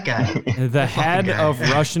 Yeah, that guy. The head guy. of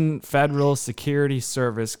Russian Federal Security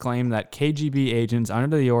Service claimed that KGB agents,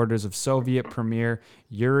 under the orders of Soviet Premier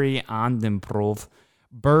Yuri Andropov,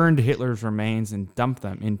 burned Hitler's remains and dumped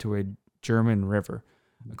them into a German river.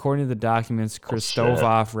 According to the documents,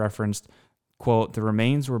 Kristofov referenced, quote, the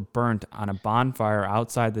remains were burnt on a bonfire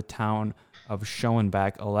outside the town of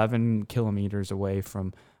Schoenbach, 11 kilometers away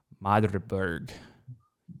from Magdeburg,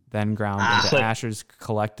 then ground into So- ashes,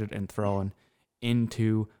 collected and thrown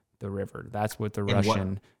into the river. That's what the what?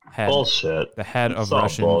 Russian head, Bullshit. the head of It's all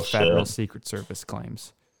Russian bullshit. Federal Secret Service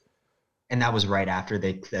claims. And that was right after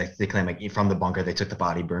they claim like from the bunker they took the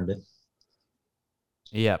body, burned it.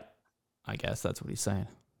 Yep, I guess that's what he's saying.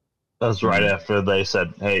 That was right after they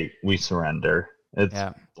said, "Hey, we surrender." It's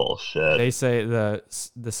Yeah. bullshit. They say the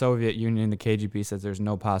Soviet Union, the KGB, says there's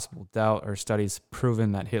no possible doubt or studies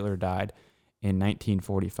proven that Hitler died in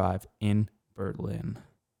 1945 in Berlin.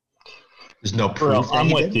 There's no Bro, proof that I'm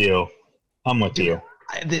he with did. you. I'm with you.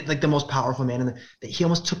 Like the most powerful man he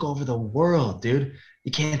almost took over the world, dude.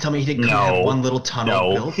 You can't tell me he couldn't have No, one little tunnel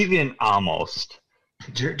no, built. he didn't almost.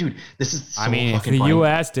 Dude, this is so I mean, if fucking the funny.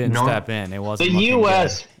 U.S. didn't Norm- step in, it The wasn't looking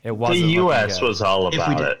U.S. good. It The wasn't looking U.S. good. was all If we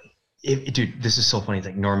about did- it. Dude, this is so funny. It's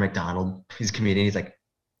like Norm Macdonald, he's a comedian. He's like,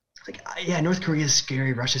 yeah, North Korea is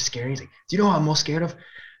scary. Russia's scary. He's like, do you know what I'm most scared of?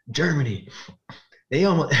 Germany. They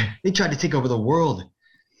tried to take over the world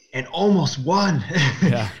and almost won.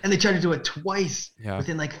 Yeah. And they tried to do it twice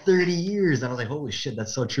within like 30 years. And I was like, holy shit,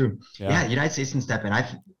 that's so true. Yeah, United States can step in.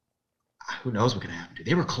 Who knows what could happen, dude?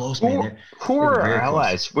 They were close, man. Who were are very our close.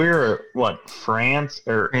 allies? We're what? France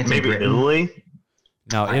or France and maybe Britain. Italy?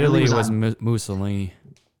 No, Italy Italy was was Mussolini.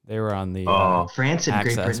 They were on the France and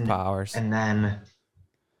Great Axis Britain. powers. And then,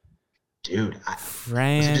 dude,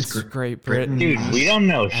 France, Great Britain. Dude, we don't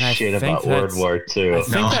know And I shit think about World that's- War II. I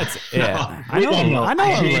think No. that's it. No. I know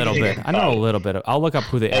a little bit. anything I know a about it. little bit. I'll look up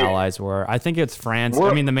who the Hey. allies were. I think it's France.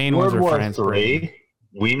 I mean, the main World ones are War France. Britain. III,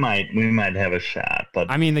 we might have a shot,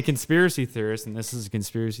 but I mean, the conspiracy theorists, and this is a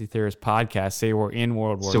conspiracy theorist podcast, say we're in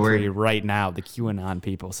World War So III right now. The QAnon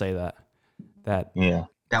people say that. yeah.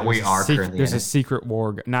 that we are currently there's in a it. secret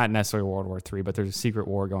war, not necessarily World War III, but there's a secret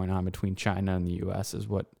war going on between China and the U.S. is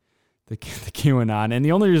what the QAnon. And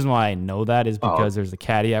the only reason why I know that is because there's a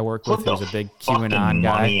caddy I work with Put who's the a big fucking QAnon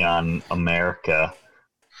guy. money on America.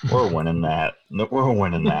 We're winning that. We're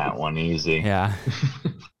winning that one easy. Yeah.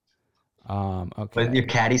 Okay. But your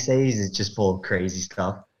caddy says it's just full of crazy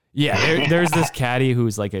stuff. Yeah, there's this caddy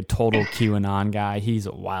who's like a total QAnon guy. He's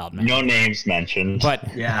a wild man. No names mentioned.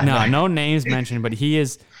 But Yeah. no names mentioned, but he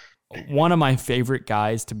is one of my favorite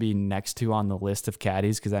guys to be next to on the list of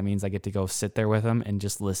caddies because that means I get to go sit there with him and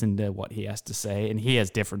just listen to what he has to say. And he has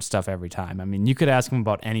different stuff every time. I mean, you could ask him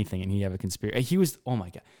about anything and he'd have a conspiracy. He was, oh my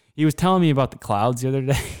God. He was telling me about the clouds the other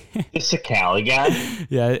day. It's a Cali guy.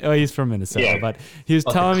 Yeah, he's from Minnesota, Yeah. but he was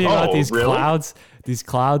telling me about these really?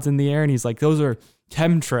 clouds in the air, and he's like, those are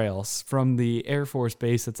chemtrails from the Air Force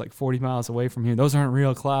base that's like 40 miles away from here. Those aren't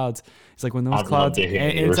real clouds. It's like when those I'd love clouds, to hear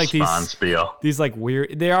and your it's like response, Bill. these like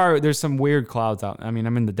weird. There's some weird clouds out. I mean,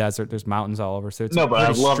 I'm in the desert. There's mountains all over, so it's No, but I'd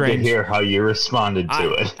pretty love strange. to hear how you responded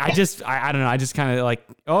to it. I don't know. I just kind of like,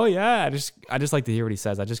 oh yeah. I just like to hear what he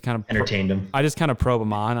says. I just kind of Entertained him. I just kind of probe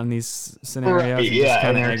him on these scenarios. And Yeah, just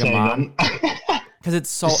kind of egg him on. entertain them. Because it's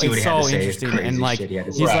so Just see what he had to say. interesting, Crazy and like shit he had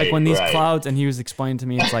to he's say. like when these Right. clouds, and he was explaining to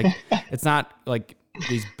me, it's like it's not like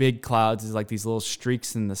these big clouds, it's like these little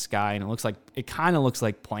streaks in the sky, and it kind of looks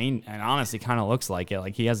like plane, and honestly, kind of looks like it.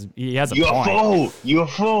 Like he has a point.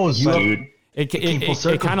 UFOs, dude. It full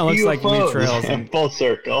circle. kind of looks like UFOs. chemtrails, and Full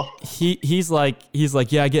circle. he's like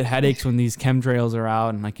yeah, I get headaches when these chemtrails are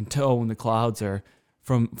out, and I can tell when the clouds are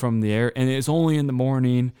from the air, and it's only in the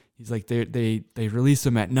morning. He's like they release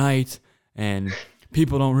them at night, and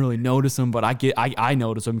people don't really notice them, but I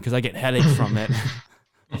notice them because I get headaches from it.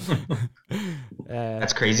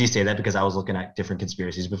 That's crazy you say that because I was looking at different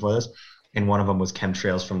conspiracies before this, and one of them was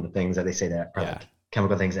chemtrails from the things that they say that are like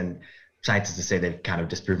chemical things, and scientists say they've kind of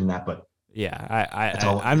disproven that, but Yeah, that's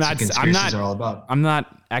all I'm not conspiracies are all about. I'm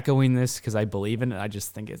not echoing this because I believe in it. I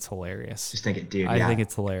just think it's hilarious. Just think it, dude. I think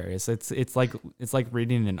it's hilarious. It's like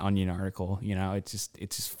reading an Onion article. You know, it's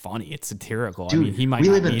just funny. It's satirical. Dude, I mean, he might we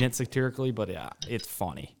not live in- mean it satirically, but yeah, it's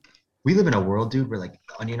funny. we live in a world, dude, where like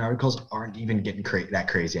Onion articles aren't even getting that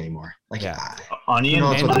crazy anymore. Like, Yeah. Onion, You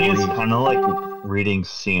know, it's what they Onion is believe. kind of like reading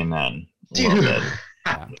CNN. dude.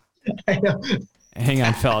 Love it. I know. Hang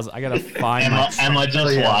on, fellas. I gotta find Emma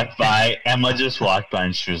just yeah. walked by. Emma just walked by,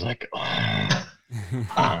 and she was like, "Oh."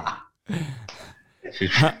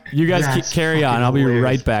 You guys That's carry on. fucking I'll be hilarious.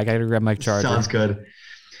 right back. I gotta grab my charger. Sounds good,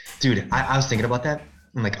 dude. I was thinking about that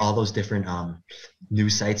and like all those different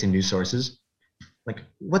news sites and news sources. Like,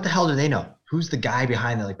 what the hell do they know? Who's the guy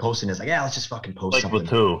behind that? Like posting this? Like, yeah, let's just fucking post Like something. with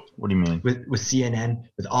who? What do you mean? With CNN,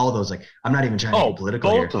 with all those. Like, I'm not even trying to Oh, be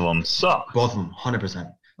political both here. of them suck. Both of them,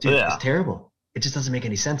 100%. Dude, Yeah. it's terrible. It just doesn't make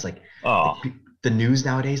any sense. Like, Oh, the news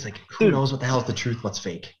nowadays, like, who Dude. knows what the hell is the truth, what's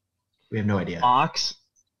fake? We have no idea. Fox.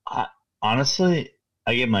 Honestly,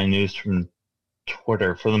 I get my news from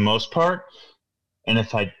Twitter for the most part, and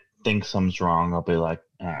if I think something's wrong, I'll be like,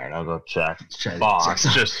 "All right, I'll go check." Let's try to Fox,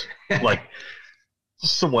 check just like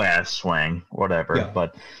just the way I swing, whatever. Yeah.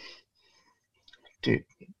 But dude,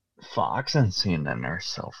 Fox and CNN are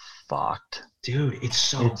so fucked. Dude, it's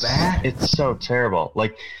so bad. It's so terrible.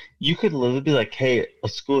 Like, you could literally be like, "Hey, a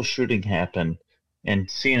school shooting happened," and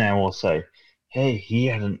CNN will say, "Hey, he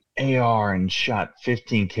had an AR and shot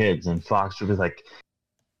 15 kids," and Fox would be like,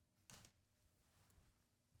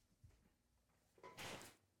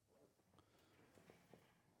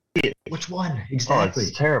 Which one? Oh, Exactly.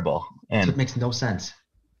 it's terrible. So And it makes no sense.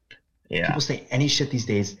 yeah, People say any shit these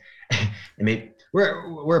days. And maybe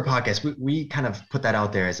we're a podcast. We kind of put that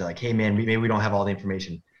out there as like, hey man, maybe we don't have all the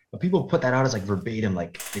information, but people put that out as like verbatim,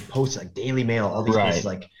 like they post like Daily Mail, all these places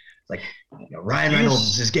like Ryan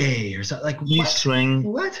Reynolds is gay or something. Like you what? swing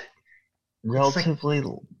What? relatively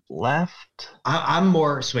left. I'm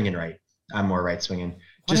more swinging right. I'm more right swinging.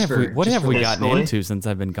 What have we gotten fiscally? into since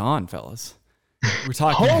I've been gone, fellas? We're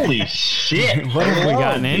talking. Holy shit! What have we I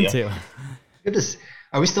gotten love you. into? Goodness.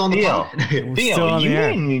 Are we still on the Theo, pod? We're still Theo, on you the air.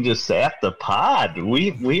 didn't even just at the pod.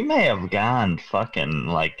 We may have gone fucking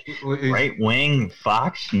like right wing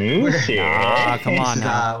Fox News here. Nah, come on This is,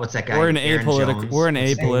 now. what's that guy? We're an Aaron apolitical. Jones? We're an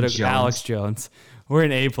Aaron apolitical. Jones. Alex Jones. We're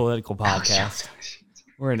an apolitical Alex podcast. Jones.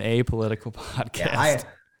 We're an apolitical podcast.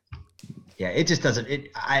 Yeah, it just doesn't.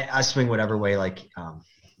 I swing whatever way. Like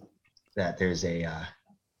that. There's a.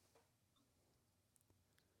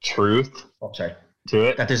 Truth Sorry. to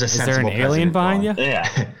it. That there's a. Is there an sensible alien president behind going. you?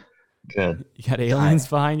 Yeah, good. You got aliens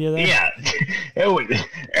behind you there? Yeah, it was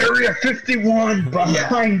Area 51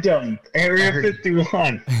 behind them. Area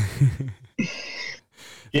 51. Get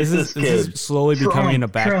This kid. is slowly becoming a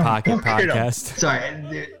back Trump, pocket look at him. podcast.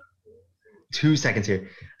 Sorry. 2 seconds here.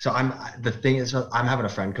 So the thing is, I'm having a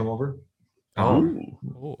friend come over, Oh,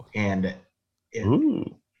 and Ooh.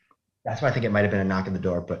 that's why I think it might have been a knock on the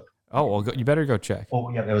door. But well, you better go check. oh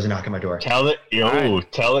yeah, there was a knock on my door. Tell it,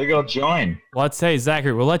 tell it, go join. Well, let's say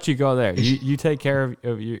Zachary, we'll let you go there. You take care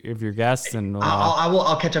of your guests, and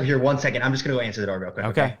I'll catch up here 1 second. I'm just gonna go answer the door real quick.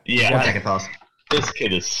 okay. Yeah. 1 second, fellas. This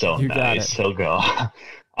kid is so You got nice. it. So go.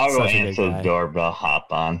 I'll go Such a good answer guy. the doorbell, hop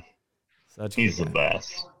on. Such a He's good the guy.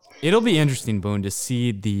 best. It'll be interesting, Boone, to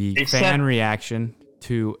see the Except- fan reaction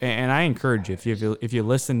to. And I encourage you, if you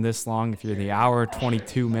listen this long, if you're the hour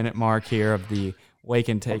 22-minute mark here of the Wake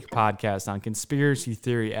and Take podcast on Conspiracy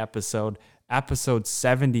Theory episode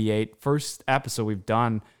 78, first episode we've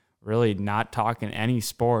done, really not talking any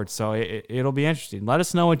sports. So it'll be interesting. Let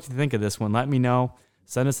us know what you think of this one. Let me know.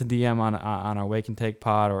 Send us a DM on our Wake and Take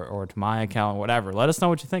pod or to my account, whatever. Let us know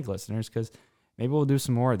what you think, listeners, because maybe we'll do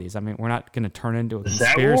some more of these. I mean, we're not going to turn into a Is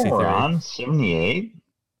that conspiracy what we're theory. on? 78?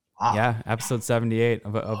 Wow. Yeah, episode 78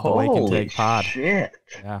 of the Wake and Holy Take pod. shit.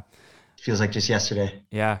 Yeah, Feels like just yesterday.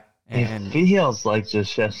 yeah. It And feels like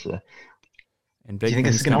just yesterday. big Do you think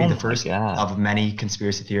this is things going to be Oh the my first God. of many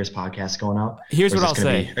conspiracy theorist podcasts going out? Here's Or is what this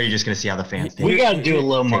I'll gonna say. be- Are you just going to see how the fans We think? got to do a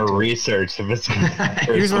little Take more two. research if it's going to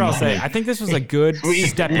Here's what I'll say. I think this was a good We-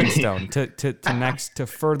 stepping stone to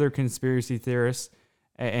further conspiracy theorists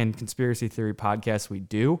and conspiracy theory podcasts we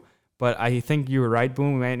do. But I think you were right,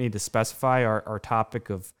 Boone. We might need to specify our topic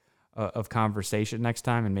of conversation next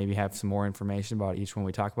time, and maybe have some more information about each one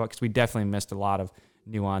we talk about, because we definitely missed a lot of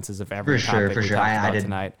nuances of every For sure, topic for we sure. talked I about did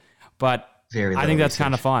tonight. But very I little think that's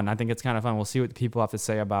kind of research. fun. I think it's kind of fun. We'll see what the people have to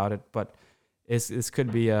say about it. But this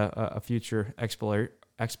could be a future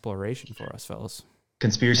exploration for us, fellas.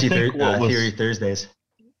 Conspiracy I think what was- Theory Thursdays.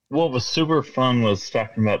 What was super fun was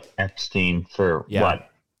talking about Epstein for Yeah. what?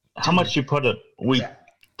 How much you put it? We Half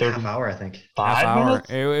 35 hour, I think. Half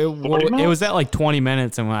minutes? hour. It 40 was minutes? at like 20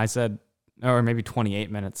 minutes, and when I said, or maybe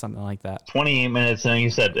 28 minutes, something like that. 28 minutes, and you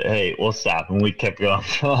said, "Hey, we'll stop," and we kept going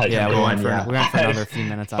for like Yeah, we going, went for yeah. another few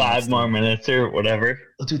minutes. On five this more thing. minutes or whatever.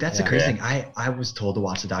 Oh, dude, that's Yeah. the crazy Yeah. thing. I was told to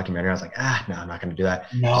watch the documentary. I was like, no, I'm not going to do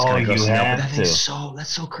that. No, Just kinda you grossing me out. have But that thing's to. that's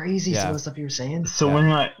so crazy. Yeah. Some of the stuff you were saying. So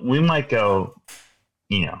Yeah. we might go,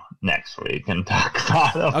 next week and talk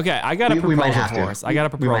about them. Okay, I got a We might proposal have for to. us. I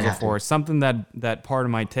got a We might proposal have to. for us. Something that part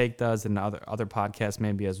of my take does, and other podcasts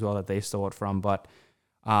maybe as well that they stole it from. But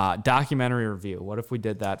documentary review. What if we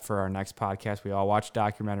did that for our next podcast? We all watch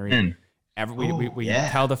documentary. Mm. We yeah.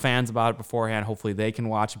 tell the fans about it beforehand. Hopefully they can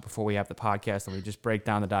watch it before we have the podcast, and we just break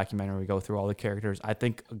down the documentary. We go through all the characters. I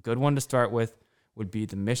think a good one to start with would be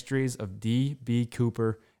The Mysteries of D.B.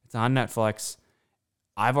 Cooper. It's on Netflix.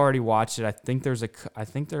 I've already watched it. I think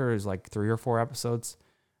there is like 3 or 4 episodes.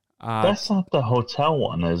 That's not the hotel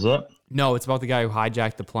one, is it? No, it's about the guy who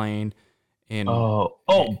hijacked the plane in Oh,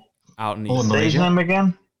 out in the Oh, East. no. say his Malaysia? name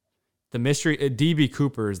again? The mystery. D.B.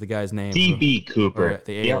 Cooper is the guy's name. DB Cooper. Or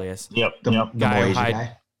the Yep, alias. Yep. The Guy who Malaysian hide-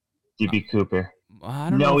 guy. DB Cooper. I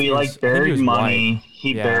don't know No, if he was- I like think buried was money. white.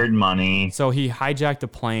 He Yeah. buried money. So he hijacked a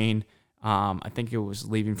plane. I think it was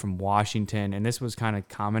leaving from Washington, and this was kind of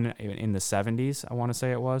common in the 70s. I want to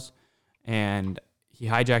say it was, and he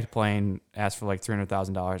hijacked a plane, asked for like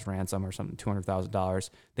 $300,000 ransom or something,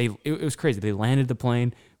 $200,000. It was crazy. They landed the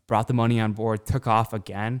plane, brought the money on board, took off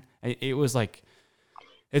again. It was like,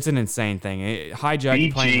 it's an insane thing. Plane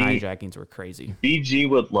hijackings were crazy. BG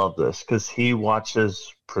would love this because he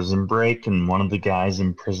watches Prison Break, and one of the guys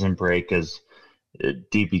in Prison Break is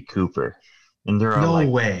DB Cooper, and they're all No like,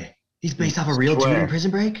 way. He's based off a real dude Swear. in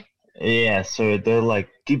Prison Break? yeah. So they're like,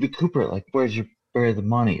 DB Cooper, like, where's the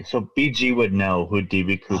money? So BG would know who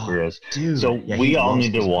DB Cooper is. Dude. So Yeah, we he all loves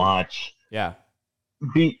need to Prison Break. watch. Yeah.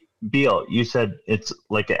 Beal, you said it's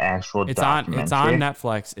like an actual documentary. It's on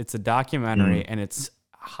Netflix. It's a documentary, and it's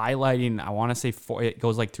highlighting, I want to say it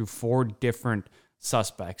goes like through 4 different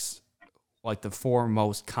suspects, like the 4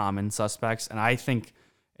 most common suspects. And I think,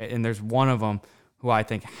 and there's one of them who I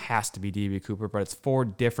think has to be DB Cooper, but it's 4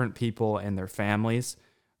 different people and their families.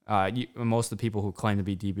 Most of the people who claim to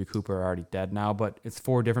be DB Cooper are already dead now, but it's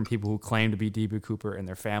 4 different people who claim to be DB Cooper, and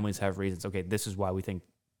their families have reasons. Okay, this is why we think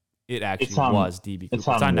it actually was DB Cooper. It's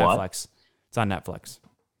on Netflix. It's on Netflix.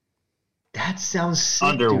 That sounds sick,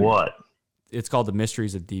 Under dude. what? It's called The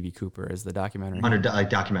Mysteries of DB Cooper is the documentary. Under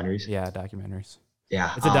documentaries? Yeah, documentaries.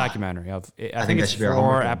 Yeah. It's a documentary of, I think that it's should be our 4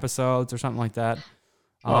 homework then. episodes or something like that.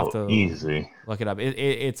 I'll have to Easy. look it up.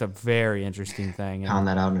 It's a very interesting thing. Pound And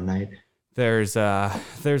that out in a night. there's a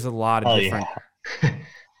lot of Oh, different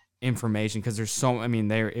information because there's so, I mean,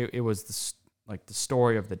 it was the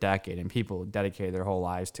story of the decade, and people dedicated their whole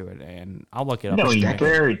lives to it. And I'll look it up. No, he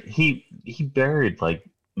decade. buried like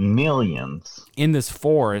millions. in this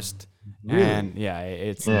forest. Really? And yeah,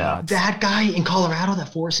 it's Yeah. nuts. That guy in Colorado,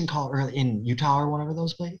 that forest in Colorado, in Utah or whatever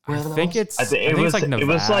those places. I think it's I think it's like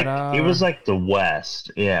Nevada. it was like the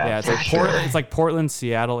West. Yeah. Yeah, it's like it's like Portland,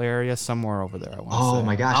 Seattle area, somewhere over there. I want to Oh say.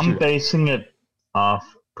 my gosh, I'm dude. basing it off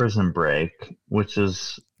Prison Break, which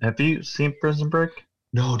is. Have you seen Prison Break?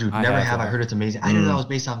 No, dude, I never have have. I that. heard it's amazing. I didn't know that was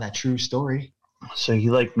based off that true story. So he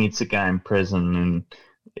like meets a guy in prison, and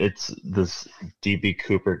it's this DB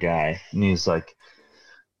Cooper guy, and he's like,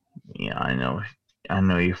 "Yeah, I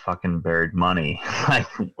know you fucking buried money. Like,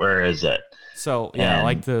 where is it?" So yeah, And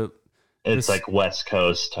like it's this- like West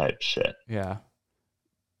Coast type shit. yeah.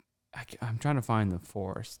 I'm trying to find the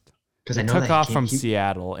forest. Because They I know took that he off can't from keep-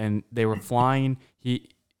 Seattle, and they were flying.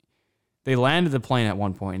 They landed the plane at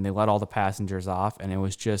one point, and they let all the passengers off, and it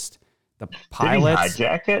was just the pilots. Did he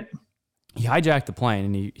hijack it? He hijacked the plane,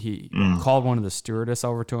 and he Mm. called one of the stewardess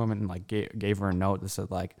over to him and like gave her a note that said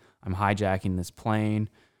like, "I'm hijacking this plane,"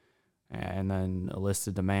 and then a list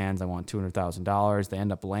of demands. I want $200,000. They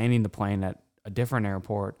end up landing the plane at a different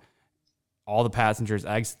airport. All the passengers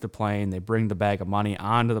exit the plane. They bring the bag of money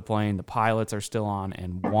onto the plane. The pilots are still on,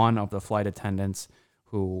 and one of the flight attendants,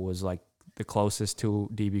 who was like the closest to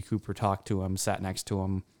DB Cooper, talked to him, sat next to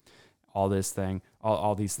him, all these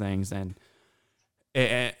things. And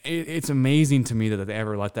it's amazing to me that they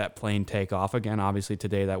ever let that plane take off again. Obviously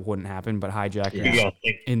today that wouldn't happen, but hijacking You gotta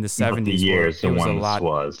think in the about 70s, the years it the was a one lot.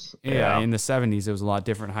 was. Yeah, in the 70s, it was a lot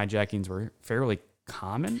different. Hijackings were fairly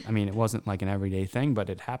common. I mean, it wasn't like an everyday thing, but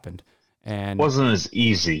it happened. And Wasn't as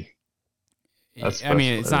easy. That's I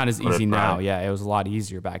mean, it's not as put it easy now. right. Yeah, it was a lot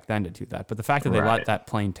easier back then to do that. But the fact that they let Right. that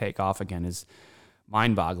plane take off again is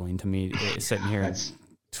mind-boggling to me. Sitting here in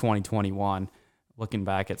 2021, looking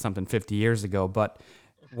back at something 50 years ago. But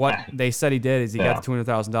what they said he did is he Yeah. got the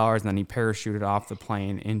 $200,000, and then he parachuted off the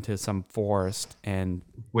plane into some forest, and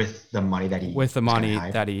with the money that he with the was gonna money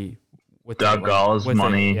hide. that he with Dug all his with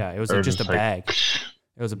money. yeah, it was or just a like, bag.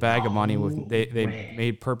 It was a bag of money with they way.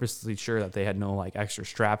 made purposely sure that they had no like extra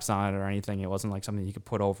straps on it or anything. It wasn't like something you could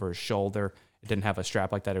put over his shoulder. It didn't have a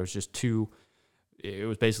strap like that. It was just it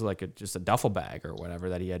was basically like just a duffel bag or whatever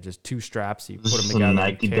that he had just 2 straps. He put This them is a together. and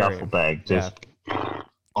Nike carry duffel them. bag. Just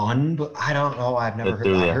I don't know. I've never heard.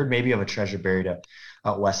 do I that. heard maybe of a treasure buried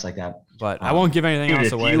out west like that. But I won't give anything Dude, else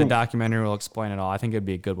if away. you- The documentary will explain it all. I think it'd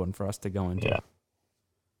be a good one for us to go into. Yeah.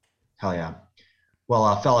 Hell yeah.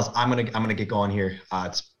 Well, fellas, I'm gonna get going here.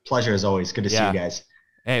 It's a pleasure as always. Good to see Yeah. you guys.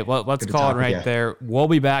 Hey, well, let's Good to call talk it with right ya. there. We'll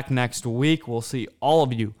be back next week. We'll see all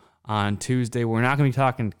of you on Tuesday. We're not going to be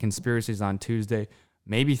talking conspiracies on Tuesday.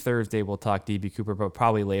 Maybe Thursday we'll talk DB Cooper, but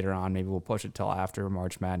probably later on. Maybe we'll push it till after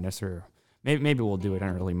March Madness, or maybe we'll do it in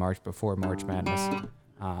early March before March Madness.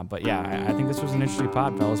 But yeah, I think this was an interesting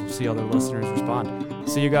pod, fellas. We'll see other listeners respond.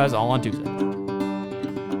 See you guys all on Tuesday.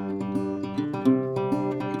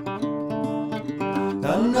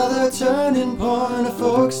 Another turning point, a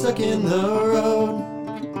fork stuck in the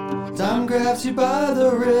road. Time grabs you by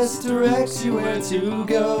the wrist, directs you where to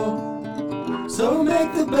go. So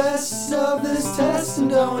make the best of this test and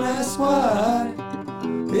don't ask why.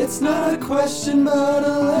 It's not a question but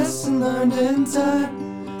a lesson learned in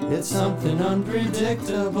time. It's something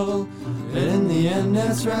unpredictable, but in the end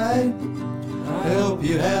that's right. I hope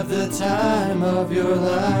you have the time of your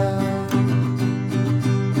life.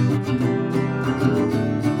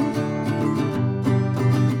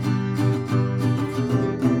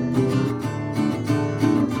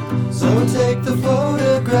 So take the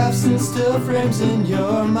photographs and still frames in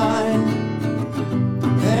your mind,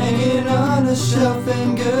 hanging on a shelf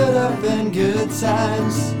and good up and good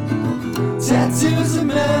times. Tattoos and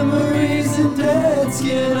memories and dead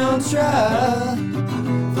skin on trial.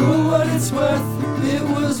 For what it's worth, it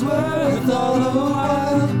was worth all the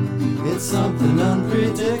while. It's something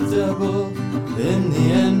unpredictable, in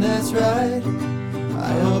the end that's right.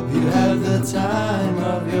 I hope you have the time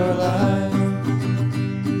of your life.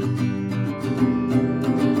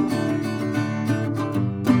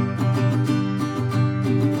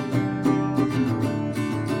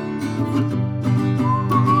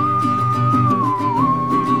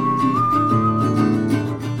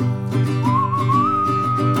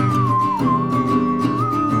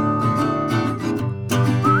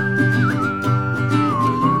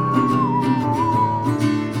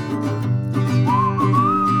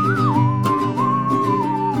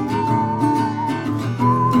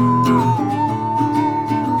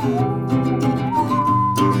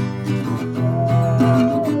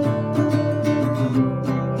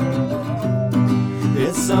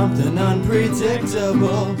 It's something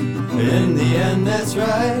unpredictable, in the end that's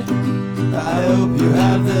right. I hope you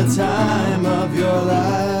have the time of your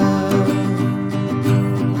life.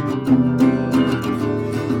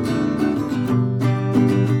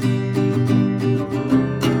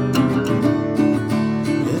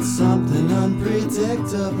 It's something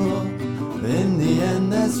unpredictable, in the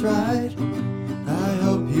end that's right. I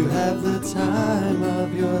hope you have the time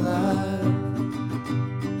of your life.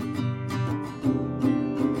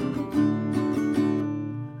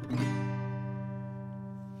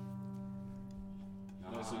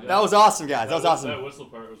 That was awesome, guys. That was awesome. That whistle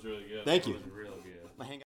part was really good. Thank you. That was really good.